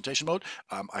presentation mode,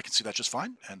 I can see that just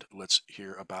fine. And let's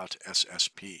hear about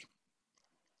SSP.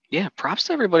 Yeah, props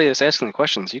to everybody that's asking the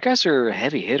questions. You guys are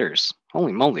heavy hitters.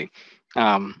 Holy moly.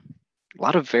 A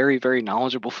lot of very, very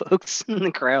knowledgeable folks in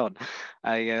the crowd.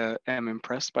 I am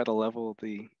impressed by the level of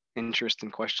the interest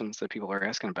and questions that people are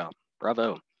asking about.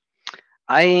 Bravo.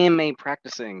 I am a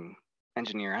practicing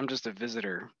engineer. I'm just a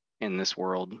visitor in this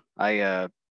world. I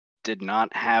did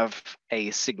not have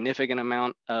a significant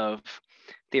amount of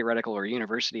theoretical or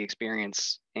university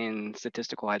experience in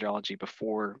statistical hydrology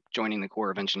before joining the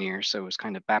Corps of Engineers. So it was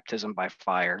kind of baptism by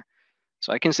fire.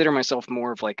 So I consider myself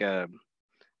more of like a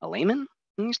layman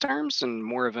in these terms and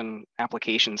more of an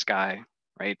applications guy,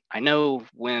 right? I know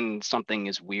when something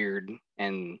is weird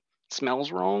and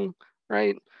smells wrong,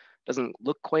 right? Doesn't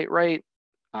look quite right.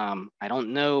 I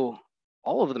don't know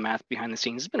all of the math behind the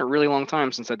scenes. It's been a really long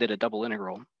time since I did a double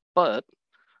integral, but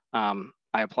I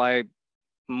apply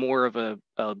more of a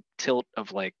tilt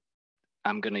of like,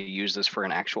 I'm going to use this for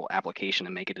an actual application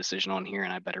and make a decision on here,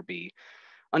 and I better be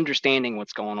understanding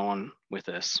what's going on with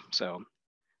this. So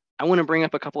I want to bring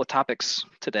up a couple of topics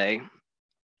today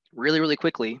really, really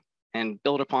quickly and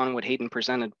build upon what Haden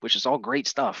presented, which is all great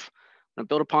stuff. I'm going to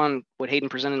build upon what Haden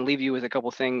presented and leave you with a couple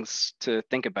of things to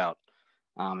think about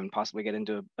and possibly get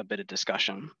into a bit of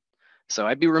discussion. So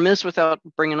I'd be remiss without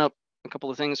bringing up a couple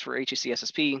of things for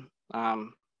HEC-SSP.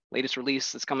 Latest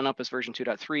release that's coming up is version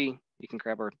 2.3. You can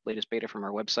grab our latest beta from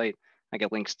our website. I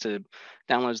get links to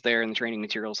downloads there and the training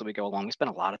materials that we go along. We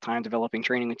spend a lot of time developing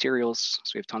training materials.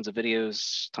 So we have tons of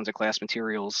videos, tons of class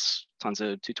materials, tons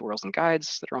of tutorials and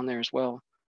guides that are on there as well.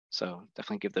 So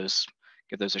definitely give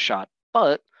those a shot.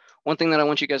 But one thing that I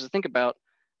want you guys to think about,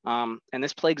 and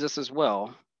this plagues us as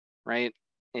well, right,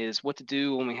 is what to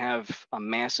do when we have a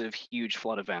massive, huge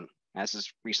flood event, as has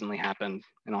recently happened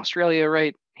in Australia,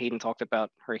 right? Haden talked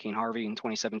about Hurricane Harvey in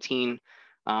 2017.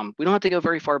 We don't have to go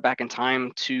very far back in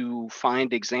time to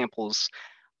find examples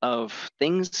of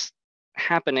things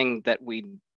happening that we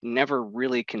never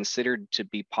really considered to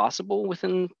be possible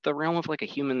within the realm of like a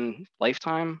human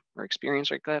lifetime or experience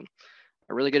like that.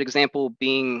 A really good example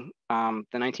being the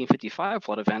 1955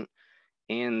 flood event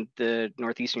in the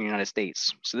northeastern United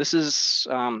States. So this is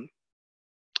an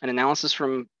analysis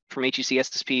from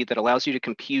HEC-SSP that allows you to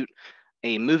compute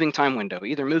a moving time window,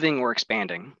 either moving or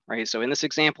expanding, right? So in this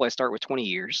example, I start with 20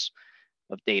 years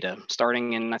of data,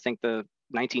 starting in, I think, the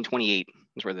 1928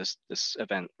 is where this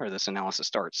event or this analysis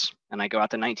starts. And I go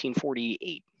out to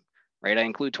 1948, right? I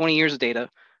include 20 years of data,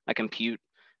 I compute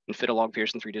and fit a log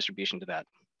Pearson 3 distribution to that.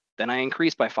 Then I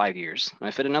increase by 5 years, and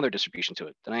I fit another distribution to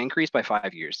it. Then I increase by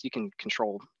 5 years. You can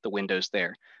control the windows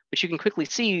there, but you can quickly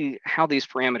see how these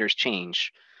parameters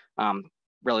change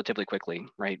relatively quickly,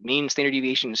 right? Mean, standard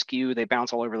deviation, and skew, they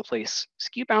bounce all over the place.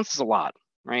 Skew bounces a lot,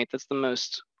 right? That's the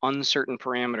most uncertain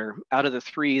parameter out of the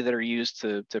three that are used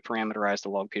to parameterize the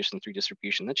log Pearson 3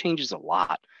 distribution. That changes a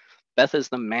lot. Beth is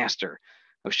the master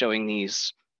of showing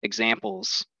these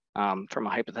examples from a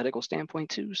hypothetical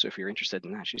standpoint too. So if you're interested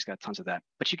in that, she's got tons of that.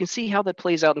 But you can see how that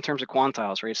plays out in terms of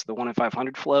quantiles, right? So the 1 in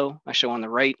 500 flow I show on the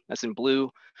right, that's in blue.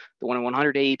 The 1 in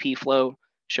 100 AEP flow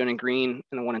shown in green,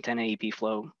 and the 1 in 10 AEP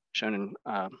flow shown in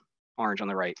orange on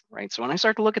the right, right? So when I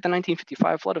start to look at the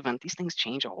 1955 flood event, these things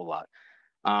change a whole lot.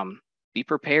 Be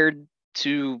prepared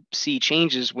to see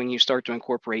changes when you start to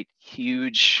incorporate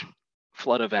huge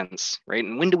flood events, right?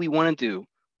 And when do we want to do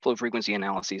flow frequency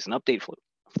analyses and update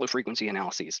flow frequency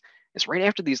analyses? It's right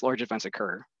after these large events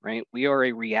occur, right? We are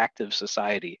a reactive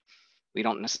society. We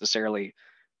don't necessarily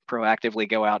proactively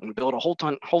go out and build a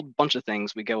whole bunch of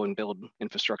things. We go and build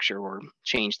infrastructure or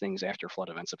change things after flood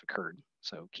events have occurred.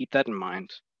 So keep that in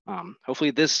mind.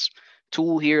 Hopefully this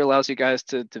tool here allows you guys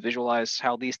to visualize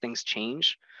how these things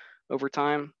change over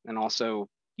time and also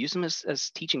use them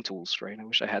as teaching tools, right? I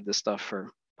wish I had this stuff for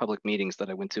public meetings that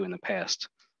I went to in the past.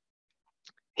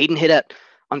 Haden hit at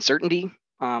uncertainty,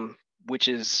 which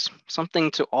is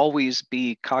something to always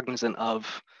be cognizant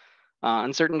of.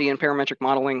 Uncertainty in parametric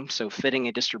modeling, so fitting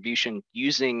a distribution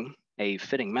using a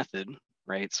fitting method,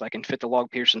 right? So I can fit the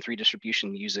log Pearson 3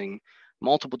 distribution using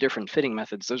multiple different fitting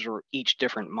methods. Those are each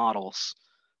different models.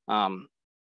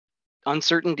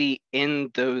 Uncertainty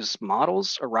in those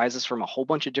models arises from a whole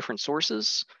bunch of different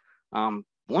sources.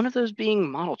 One of those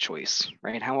being model choice,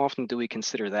 right? How often do we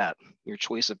consider that? Your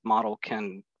choice of model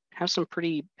can have some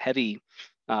pretty heavy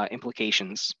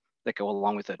implications that go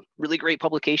along with it. Really great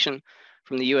publication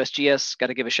from the USGS. Got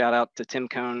to give a shout out to Tim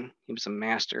Cohn. He was a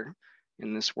master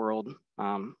in this world.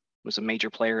 Was a major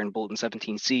player in Bulletin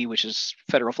 17C, which is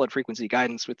federal flood frequency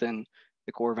guidance within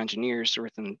the Corps of Engineers or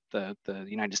within the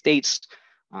United States.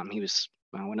 He was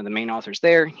one of the main authors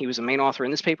there. He was a main author in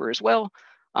this paper as well.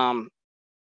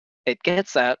 It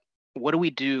gets at what do we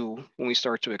do when we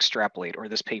start to extrapolate, or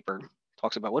this paper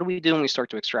talks about what do we do when we start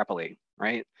to extrapolate,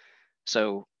 right?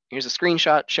 So here's a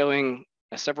screenshot showing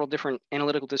several different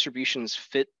analytical distributions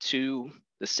fit to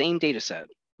the same data set,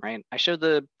 right? I showed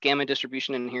the gamma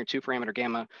distribution in here, 2-parameter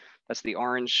gamma. That's the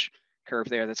orange curve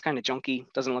there. That's kind of junky,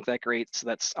 doesn't look that great. So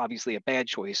that's obviously a bad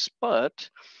choice. But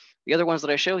the other ones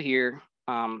that I show here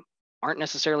aren't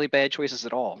necessarily bad choices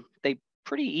at all. They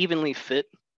pretty evenly fit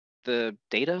the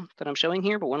data that I'm showing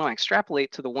here. But when I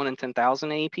extrapolate to the 1 in 10,000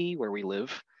 AEP, where we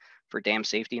live for dam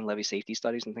safety and levee safety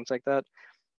studies and things like that,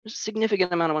 there's a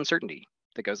significant amount of uncertainty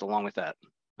that goes along with that.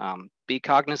 Be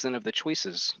cognizant of the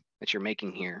choices that you're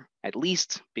making here. At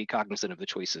least be cognizant of the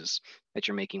choices that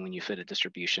you're making when you fit a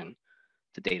distribution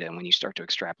to data and when you start to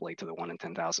extrapolate to the 1 in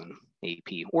 10,000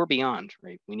 AEP or beyond,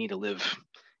 right? We need to live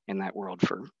in that world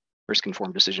for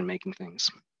risk-informed decision-making things.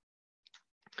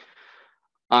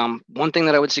 One thing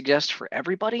that I would suggest for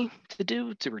everybody to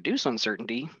do to reduce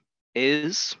uncertainty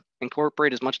is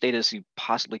incorporate as much data as you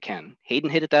possibly can. Haden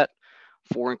hit at that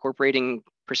for incorporating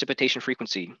precipitation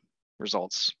frequency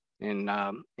results in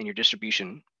your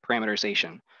distribution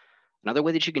parameterization. Another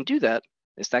way that you can do that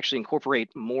is to actually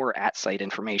incorporate more at-site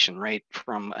information, right,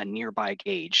 from a nearby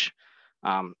gauge.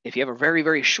 If you have a very,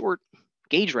 very short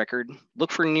gauge record,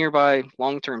 look for nearby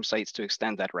long-term sites to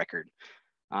extend that record.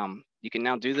 You can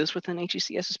now do this within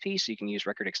HEC-SSP, so you can use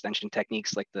record extension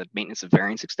techniques like the maintenance of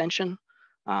variance extension,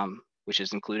 which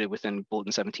is included within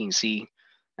Bulletin 17C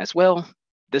as well.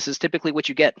 This is typically what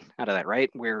you get out of that, right?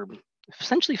 We're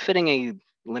essentially fitting a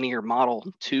linear model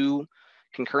to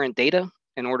concurrent data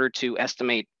in order to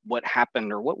estimate what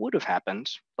happened or what would have happened,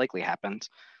 likely happened,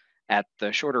 at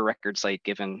the shorter record site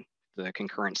given the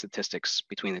concurrent statistics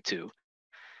between the two.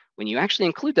 When you actually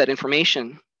include that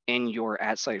information in your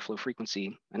at-site flow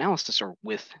frequency analysis or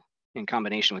in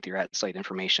combination with your at-site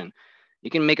information, you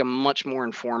can make a much more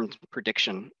informed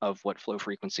prediction of what flow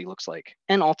frequency looks like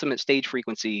and ultimate stage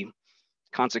frequency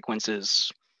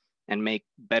consequences and make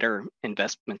better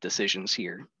investment decisions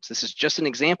here. So this is just an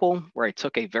example where I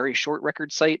took a very short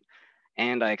record site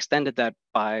and I extended that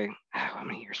by, how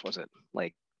many years was it?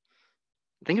 Like,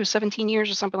 I think it was 17 years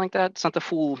or something like that. It's not the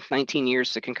full 19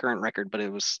 years to concurrent record, but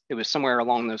it was somewhere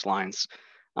along those lines.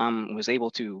 Was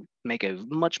able to make a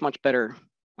much better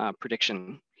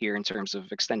prediction here in terms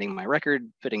of extending my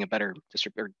record, fitting a better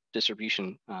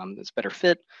distribution that's better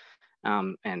fit,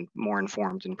 and more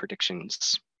informed in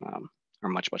predictions are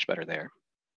much better there.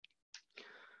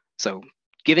 So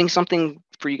giving something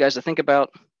for you guys to think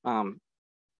about.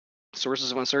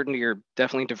 Sources of uncertainty are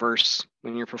definitely diverse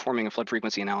when you're performing a flood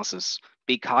frequency analysis.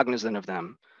 Be cognizant of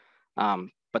them,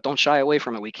 but don't shy away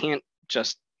from it. We can't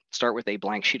just start with a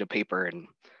blank sheet of paper and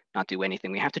not do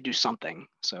anything. We have to do something.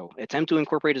 So attempt to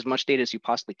incorporate as much data as you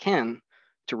possibly can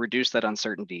to reduce that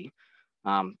uncertainty.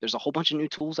 There's a whole bunch of new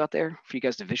tools out there for you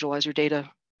guys to visualize your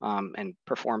data and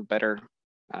perform better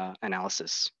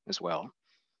analysis as well.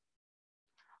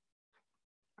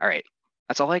 All right,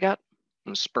 that's all I got. I'm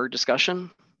gonna spur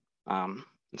discussion and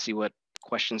see what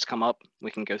questions come up.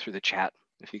 We can go through the chat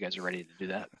if you guys are ready to do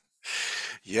that.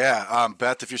 Yeah,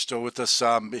 Beth, if you're still with us,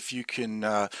 if you can,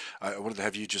 I wanted to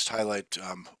have you just highlight,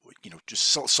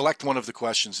 just select one of the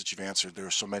questions that you've answered. There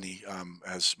are so many,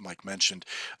 as Mike mentioned.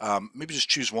 Maybe just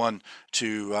choose one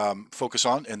to focus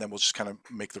on, and then we'll just kind of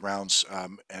make the rounds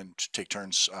and take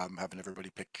turns having everybody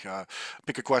pick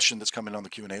a question that's coming on the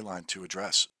Q&A line to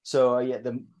address. So yeah,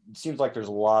 it seems like there's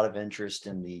a lot of interest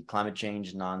in the climate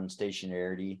change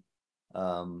non-stationarity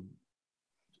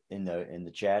in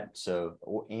the chat. So,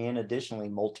 and additionally,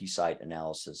 multi-site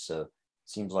analysis. So it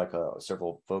seems like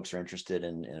several folks are interested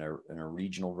in a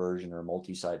regional version or a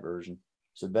multi-site version.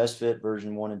 So BestFit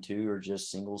version 1 and 2 are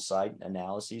just single site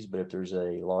analyses, but if there's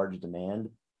a large demand,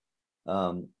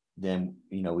 then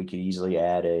we could easily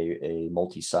add a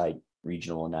multi-site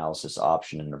regional analysis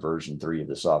option in a version 3 of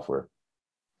the software.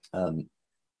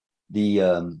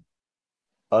 The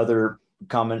other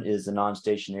comment is the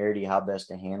non-stationarity, how best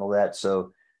to handle that.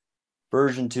 So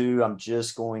version 2, I'm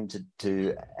just going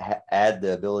to add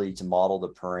the ability to model the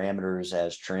parameters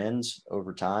as trends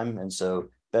over time. And so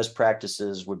best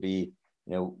practices would be,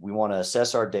 we want to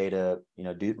assess our data,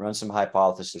 run some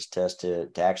hypothesis tests to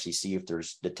actually see if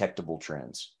there's detectable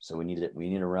trends. So we need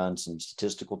to run some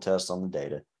statistical tests on the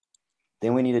data.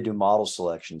 Then we need to do model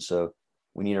selection. So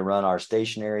we need to run our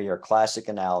stationary, our classic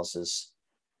analysis.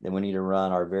 Then we need to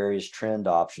run our various trend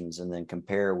options and then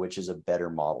compare which is a better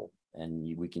model.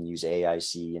 And we can use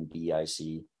AIC and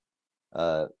BIC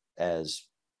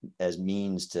as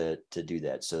means to do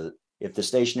that. So if the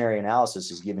stationary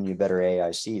analysis is giving you better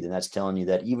AIC, then that's telling you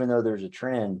that even though there's a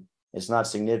trend, it's not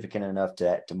significant enough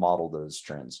to model those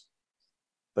trends.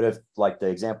 But if, like the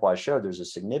example I showed, there's a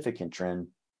significant trend,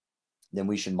 then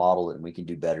we should model it and we can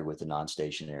do better with the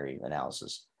non-stationary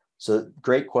analysis. So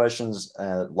great questions,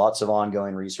 lots of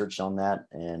ongoing research on that.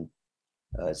 And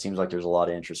it seems like there's a lot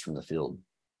of interest from the field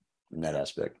in that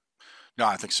aspect. No,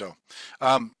 I think so.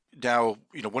 Now,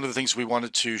 one of the things we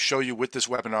wanted to show you with this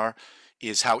webinar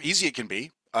is how easy it can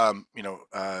be.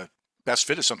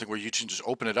 BestFit is something where you can just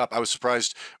open it up. I was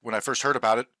surprised when I first heard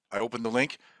about it. I opened the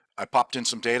link, I popped in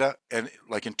some data, and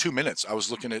like in 2 minutes, I was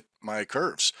looking at my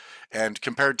curves. And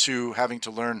compared to having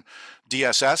to learn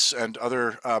DSS and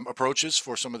other approaches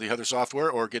for some of the other software,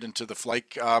 or get into the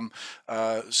FLIKE,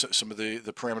 some of the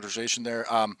parameterization there,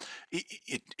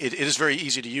 it is very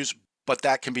easy to use. But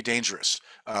that can be dangerous.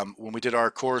 When we did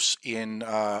our course in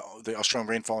the Australian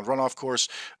rainfall and runoff course,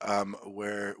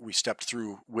 where we stepped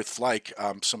through with FLIKE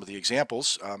some of the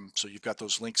examples, so you've got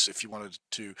those links if you wanted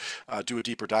to do a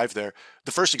deeper dive there.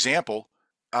 The first example,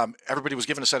 everybody was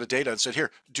given a set of data and said,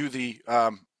 here, do the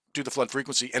flood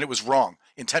frequency, and it was wrong,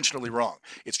 intentionally wrong.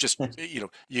 It's just,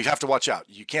 you have to watch out.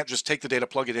 You can't just take the data,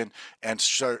 plug it in, and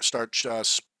start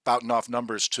spouting off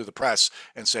numbers to the press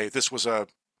and say, this was a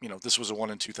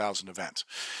 1 in 2,000 event.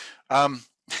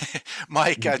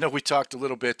 Mike, I know we talked a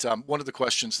little bit. One of the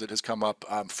questions that has come up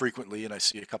frequently, and I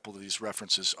see a couple of these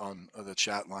references on the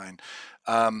chat line,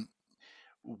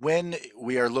 when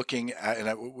we are looking at,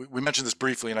 and we mentioned this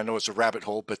briefly, and I know it's a rabbit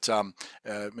hole, but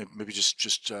maybe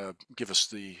just give us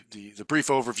the brief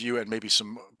overview and maybe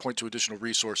some point to additional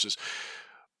resources.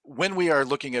 When we are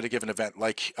looking at a given event,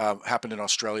 like happened in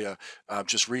Australia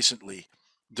just recently,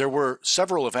 there were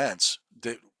several events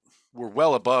that were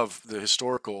well above the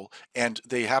historical, and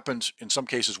they happened in some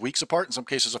cases weeks apart, in some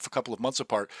cases a couple of months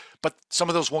apart, but some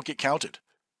of those won't get counted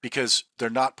because they're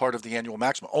not part of the annual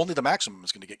maximum. Only the maximum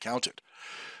is going to get counted.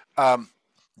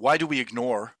 Why do we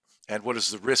ignore, and what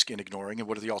is the risk in ignoring, and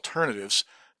what are the alternatives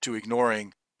to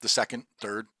ignoring the second,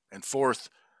 third, and fourth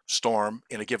storm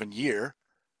in a given year,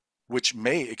 which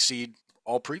may exceed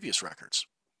all previous records?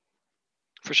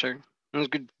 For sure. That was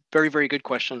a good, very, very good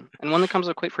question, and one that comes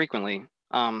up quite frequently.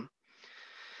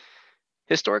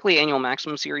 Historically, annual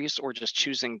maximum series, or just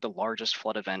choosing the largest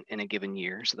flood event in a given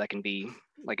year. So that can be,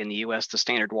 like in the US, the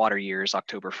standard water year is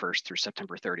October 1st through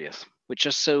September 30th, which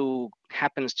just so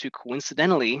happens to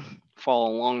coincidentally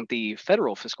fall along the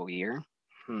federal fiscal year.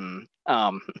 And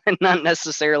not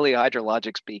necessarily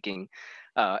hydrologic speaking.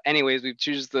 Anyways, we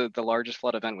choose the largest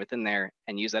flood event within there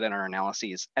and use that in our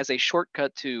analyses as a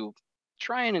shortcut to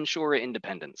try and ensure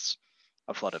independence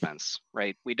of flood events,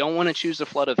 right? We don't want to choose a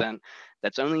flood event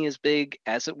that's only as big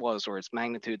as it was, or its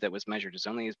magnitude that was measured is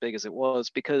only as big as it was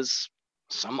because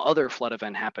some other flood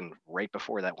event happened right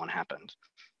before that one happened.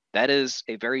 That is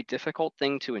a very difficult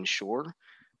thing to ensure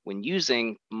when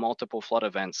using multiple flood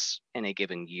events in a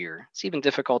given year. It's even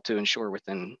difficult to ensure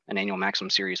within an annual maximum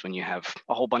series when you have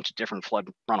a whole bunch of different flood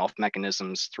runoff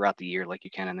mechanisms throughout the year like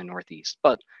you can in the Northeast.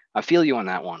 But I feel you on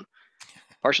that one.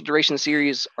 Partial duration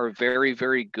series are very,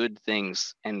 very good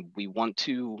things, and we want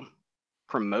to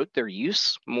promote their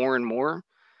use more and more.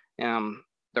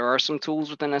 There are some tools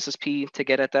within SSP to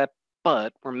get at that,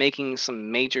 but we're making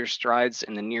some major strides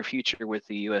in the near future with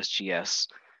the USGS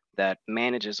that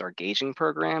manages our gauging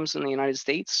programs in the United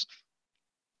States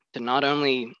to not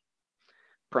only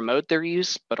promote their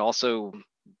use, but also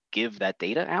give that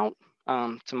data out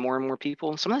to more and more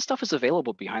people. Some of that stuff is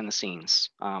available behind the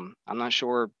scenes. I'm not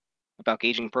sure about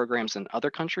gauging programs in other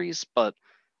countries, but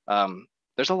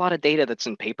there's a lot of data that's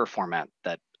in paper format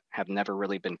that have never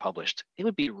really been published. It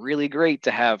would be really great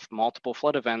to have multiple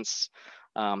flood events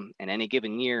in any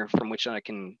given year from which I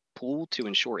can pull to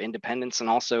ensure independence and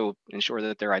also ensure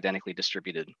that they're identically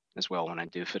distributed as well when I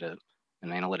do fit an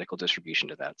analytical distribution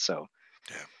to that. So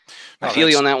yeah. No, I feel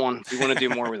you on that one. We want to do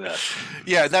more with that.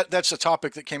 Yeah, that's a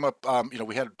topic that came up.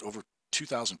 We had over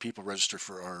 2,000 people registered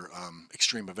for our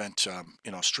extreme event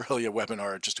in Australia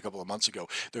webinar just a couple of months ago.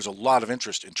 There's a lot of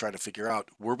interest in trying to figure out,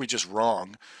 were we just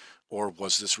wrong, or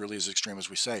was this really as extreme as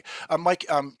we say? Mike,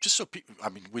 just so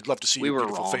we'd love to see your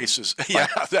beautiful faces. Yeah,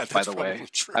 that's by the way,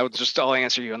 true. I'll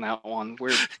answer you on that one.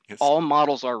 Yes. All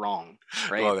models are wrong,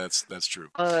 right? Well, that's true.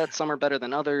 Some are better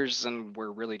than others, and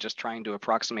we're really just trying to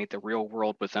approximate the real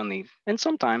world with only, and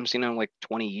sometimes, like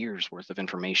 20 years worth of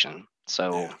information.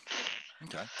 So. Yeah.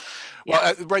 Okay.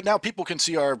 Well, right now people can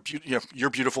see our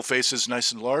your beautiful faces,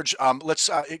 nice and large.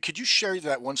 Could you share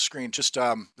that one screen? Just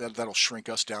that'll shrink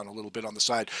us down a little bit on the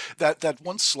side. That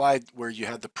one slide where you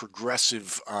had the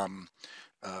progressive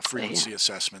frequency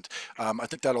assessment. I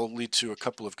think that'll lead to a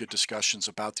couple of good discussions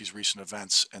about these recent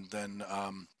events, and then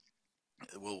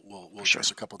we'll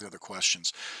address a couple of the other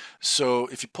questions. So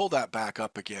if you pull that back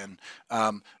up again,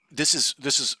 this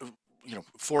is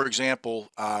for example.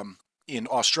 in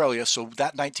Australia. So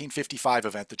that 1955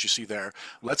 event that you see there,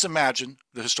 let's imagine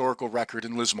the historical record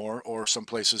in Lismore or some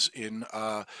places in,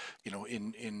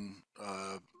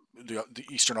 the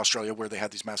Eastern Australia where they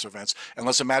had these massive events. And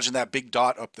let's imagine that big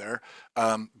dot up there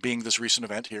being this recent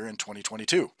event here in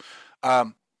 2022.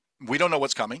 We don't know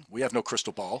what's coming. We have no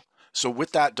crystal ball. So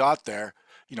with that dot there,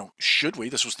 should we,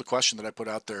 this was the question that I put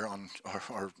out there on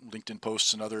our LinkedIn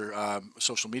posts and other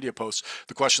social media posts,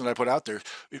 the question that I put out there,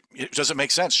 does it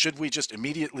make sense? Should we just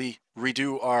immediately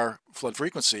redo our flood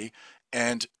frequency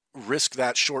and risk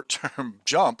that short-term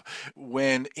jump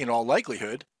when in all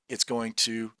likelihood, it's going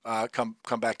to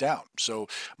come back down? So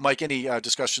Mike, any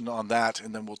discussion on that?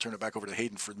 And then we'll turn it back over to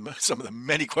Haden for some of the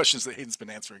many questions that Haden's been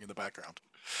answering in the background.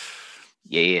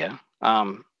 Yeah.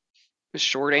 The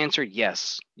short answer,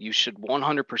 yes, you should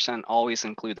 100% always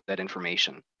include that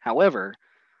information. However,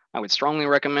 I would strongly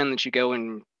recommend that you go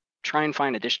and try and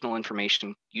find additional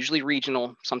information, usually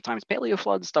regional, sometimes paleo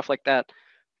floods, stuff like that,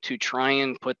 to try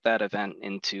and put that event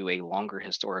into a longer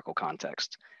historical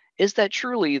context. Is that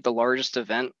truly the largest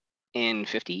event in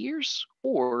 50 years?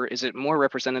 Or is it more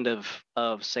representative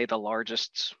of, say, the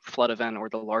largest flood event or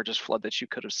the largest flood that you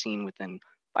could have seen within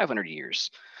 500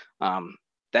 years?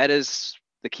 That is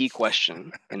the key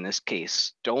question in this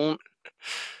case. Don't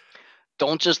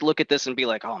just look at this and be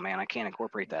like, oh man, I can't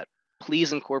incorporate that.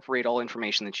 Please incorporate all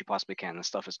information that you possibly can. This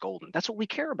stuff is golden. That's what we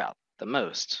care about the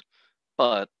most.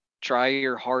 But try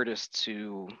your hardest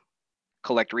to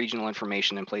collect regional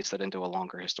information and place that into a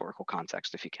longer historical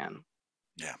context if you can.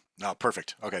 Yeah, no,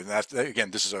 perfect. Okay,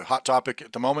 again, this is a hot topic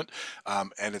at the moment,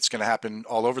 and it's going to happen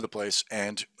all over the place.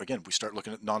 And again, we start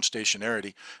looking at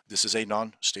non-stationarity. This is a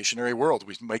non-stationary world.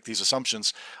 We make these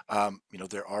assumptions.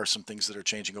 There are some things that are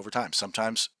changing over time.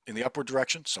 Sometimes in the upward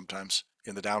direction, sometimes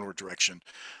in the downward direction.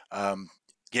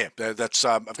 That's.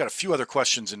 I've got a few other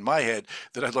questions in my head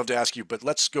that I'd love to ask you, but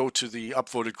let's go to the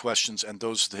upvoted questions and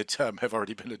those that have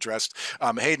already been addressed.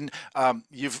 Haden,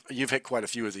 you've hit quite a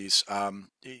few of these.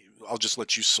 I'll just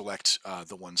let you select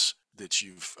the ones that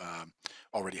you've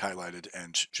already highlighted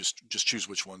and just choose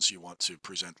which ones you want to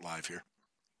present live here.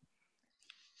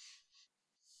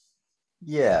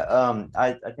 Yeah,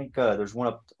 I think there's one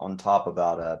up on top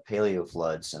about paleo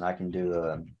floods, and I can do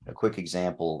a quick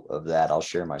example of that. I'll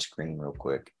share my screen real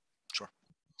quick. Sure.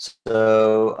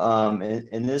 So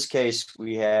in this case,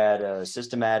 we had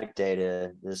systematic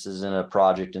data. This is in a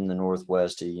project in the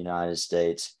Northwest of the United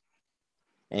States.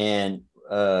 And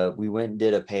we went and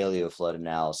did a paleo flood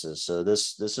analysis. So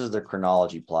this is the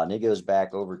chronology plot, and it goes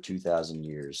back over 2,000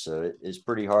 years. So it's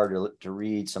pretty hard to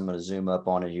read. So I'm going to zoom up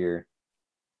on it here.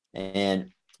 And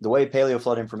the way paleo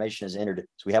flood information is entered,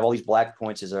 so we have all these black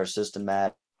points as our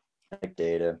systematic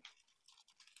data.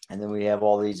 And then we have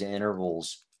all these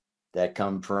intervals that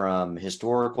come from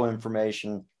historical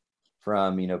information,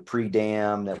 from,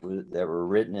 pre-dam that were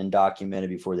written and documented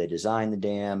before they designed the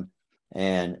dam,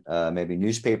 and maybe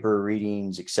newspaper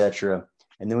readings, etc.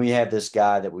 And then we have this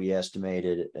guy that we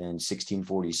estimated in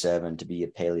 1647 to be a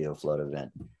paleo flood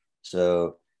event.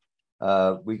 So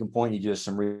we can point you to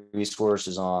some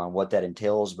resources on what that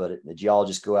entails, but the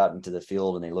geologists go out into the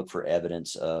field and they look for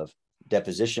evidence of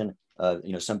deposition of,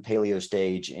 some paleo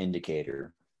stage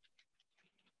indicator.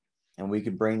 And we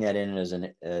could bring that in as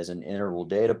an interval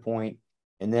data point.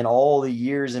 And then all the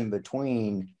years in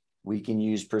between, we can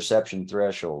use perception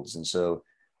thresholds. And so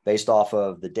based off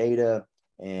of the data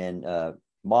and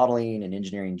modeling and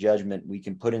engineering judgment, we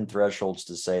can put in thresholds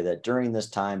to say that during this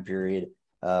time period,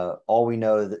 all we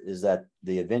know is that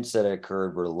the events that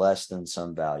occurred were less than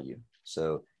some value.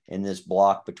 So in this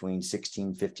block between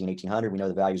 1650 and 1800, we know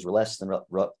the values were less than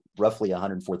roughly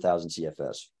 104,000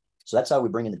 CFS. So that's how we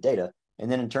bring in the data.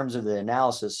 And then in terms of the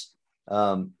analysis,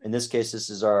 in this case,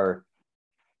 this is our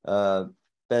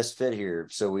best fit here.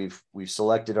 So we've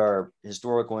selected our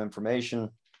historical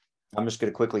information. I'm just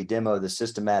going to quickly demo the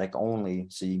systematic only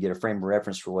so you get a frame of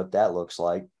reference for what that looks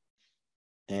like.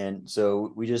 And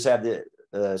so we just have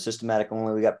the systematic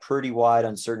only. We got pretty wide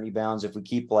uncertainty bounds. If we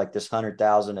keep like this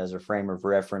 100,000 as a frame of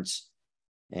reference,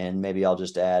 and maybe I'll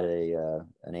just add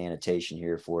an annotation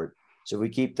here for it. So if we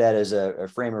keep that as a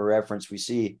frame of reference, we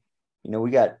see,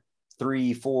 we got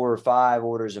 3, 4, 5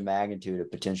 orders of magnitude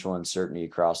of potential uncertainty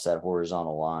across that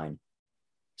horizontal line.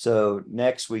 So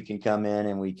next we can come in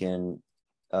and we can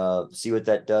see what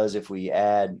that does if we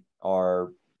add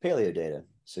our paleo data.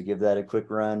 So give that a quick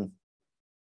run.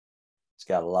 It's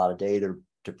got a lot of data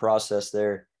to process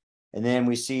there. And then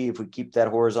we see if we keep that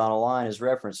horizontal line as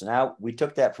reference. And now we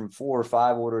took that from 4 or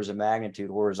 5 orders of magnitude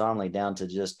horizontally down to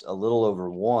just a little over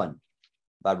 1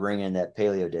 by bringing in that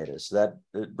paleo data. So that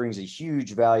it brings a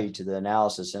huge value to the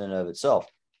analysis in and of itself.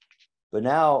 But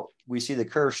now we see the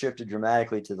curve shifted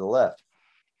dramatically to the left.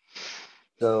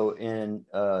 So in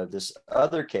this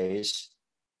other case,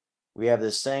 we have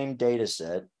the same data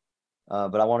set,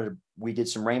 but we did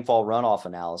some rainfall runoff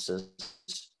analysis.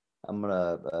 I'm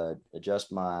gonna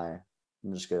adjust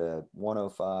I'm just gonna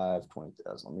 105,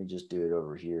 20,000. Let me just do it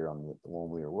over here on the one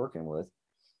we were working with.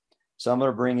 So I'm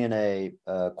gonna bring in a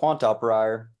quantile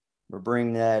prior. We're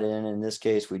bringing that in this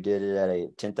case, we did it at a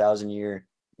 10,000 year,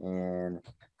 and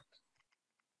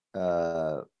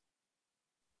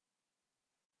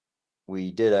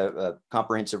we did a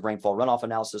comprehensive rainfall runoff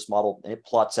analysis model, and it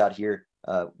plots out here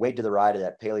way to the right of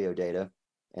that paleo data.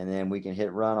 And then we can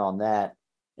hit run on that.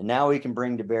 And now we can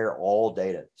bring to bear all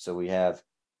data. So we have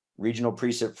regional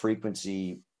precip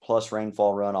frequency plus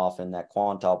rainfall runoff in that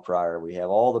quantile prior. We have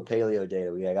all the paleo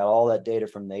data. We got all that data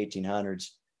from the 1800s.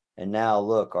 And now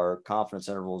look, our confidence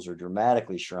intervals are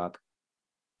dramatically shrunk,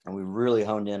 and we really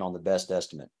honed in on the best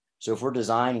estimate. So if we're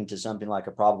designing to something like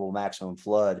a probable maximum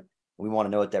flood, we want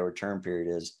to know what that return period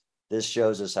is. This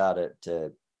shows us how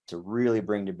to really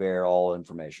bring to bear all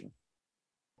information.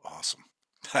 Awesome.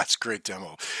 That's a great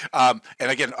demo. And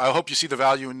again, I hope you see the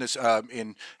value in this,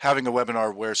 in having a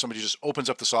webinar where somebody just opens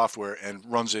up the software and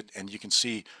runs it, and you can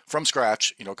see from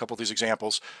scratch, a couple of these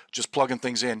examples, just plugging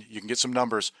things in, you can get some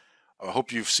numbers. I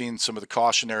hope you've seen some of the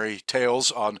cautionary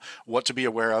tales on what to be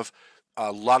aware of. A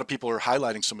lot of people are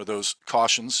highlighting some of those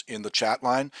cautions in the chat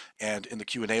line and in the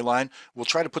Q&A line. We'll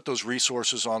try to put those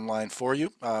resources online for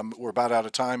you. We're about out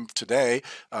of time today.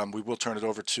 We will turn it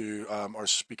over to our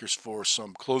speakers for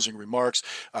some closing remarks.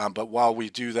 But while we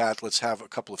do that, let's have a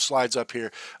couple of slides up here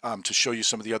to show you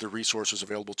some of the other resources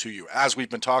available to you. As we've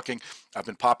been talking, I've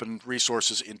been popping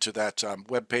resources into that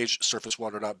webpage,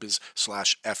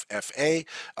 surfacewater.biz/FFA.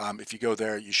 If you go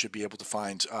there, you should be able to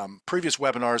find previous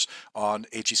webinars on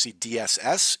HEC-DSS.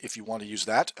 If you want to use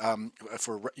that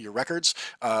for your records.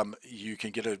 You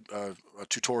can get a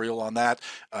tutorial on that,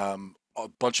 a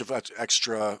bunch of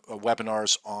extra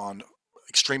webinars on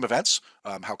extreme events,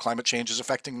 how climate change is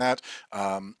affecting that,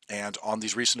 and on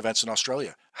these recent events in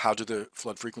Australia. How do the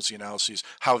flood frequency analyses,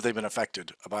 how have they been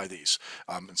affected by these?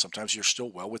 And sometimes you're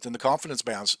still well within the confidence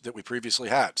bounds that we previously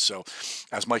had. So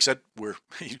as Mike said, we're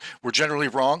generally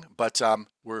wrong, but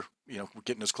we're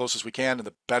getting as close as we can, and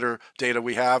the better data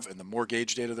we have and the more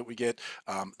gauge data that we get,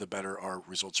 the better our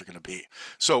results are going to be.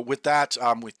 So with that,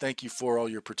 we thank you for all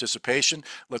your participation.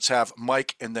 Let's have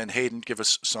Mike and then Haden give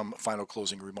us some final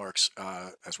closing remarks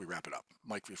as we wrap it up.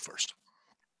 Mike, you first.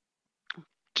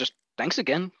 Just thanks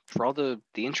again for all the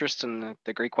interest and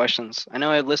the great questions. I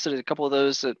know I listed a couple of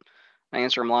those that I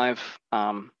answer them live.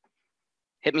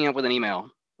 Hit me up with an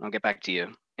email. I'll get back to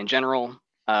you. In general,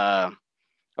 I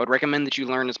would recommend that you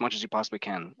learn as much as you possibly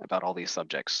can about all these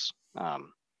subjects.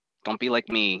 Don't be like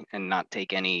me and not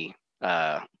take any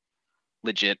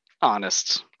legit,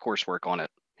 honest coursework on it.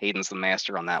 Haden's the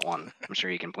master on that one. I'm sure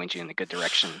he can point you in a good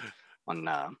direction on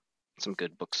some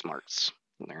good book smarts.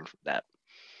 Learn from that.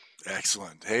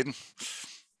 Excellent. Haden?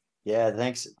 Yeah,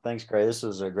 thanks, Craig. This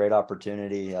was a great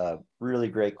opportunity. Really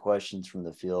great questions from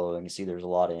the field. I can see there's a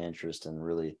lot of interest and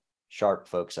really sharp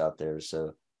folks out there.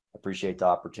 So appreciate the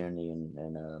opportunity, and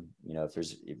if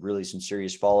there's really some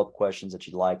serious follow-up questions that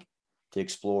you'd like to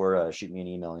explore, shoot me an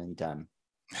email anytime.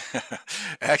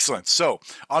 Excellent. So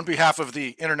on behalf of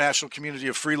the international community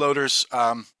of freeloaders,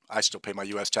 I still pay my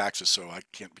U.S. taxes, so I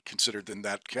can't be considered in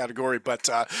that category. But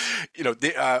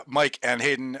Mike and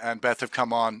Haden and Beth have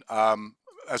come on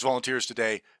as volunteers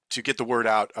today to get the word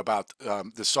out about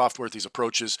the software, these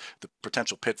approaches, the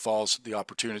potential pitfalls, the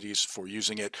opportunities for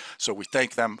using it. So we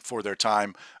thank them for their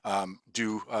time.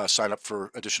 Do sign up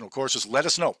for additional courses. Let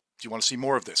us know. Do you want to see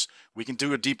more of this? We can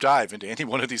do a deep dive into any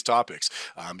one of these topics.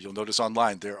 You'll notice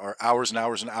online there are hours and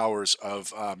hours and hours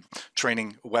of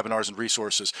training webinars and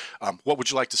resources. What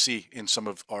would you like to see in some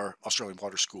of our Australian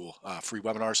Water School free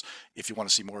webinars? If you want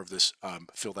to see more of this,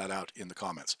 fill that out in the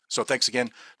comments. So thanks again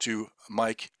to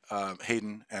Mike,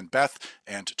 Haden, and Beth,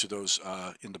 and to those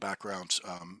in the background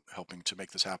helping to make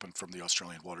this happen from the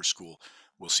Australian Water School.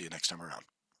 We'll see you next time around.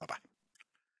 Bye-bye.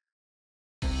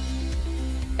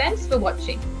 Thanks for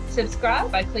watching. Subscribe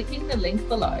by clicking the link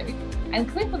below and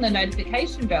click on the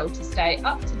notification bell to stay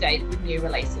up to date with new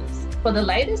releases. For the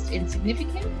latest in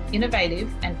significant, innovative,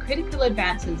 and critical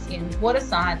advances in water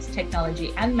science,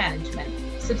 technology, and management,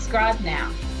 subscribe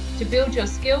now. To build your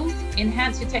skills,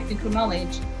 enhance your technical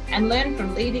knowledge, and learn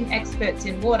from leading experts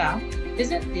in water,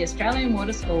 visit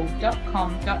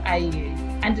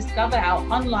theaustralianwaterschool.com.au and discover our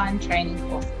online training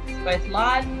courses, both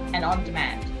live and on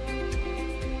demand.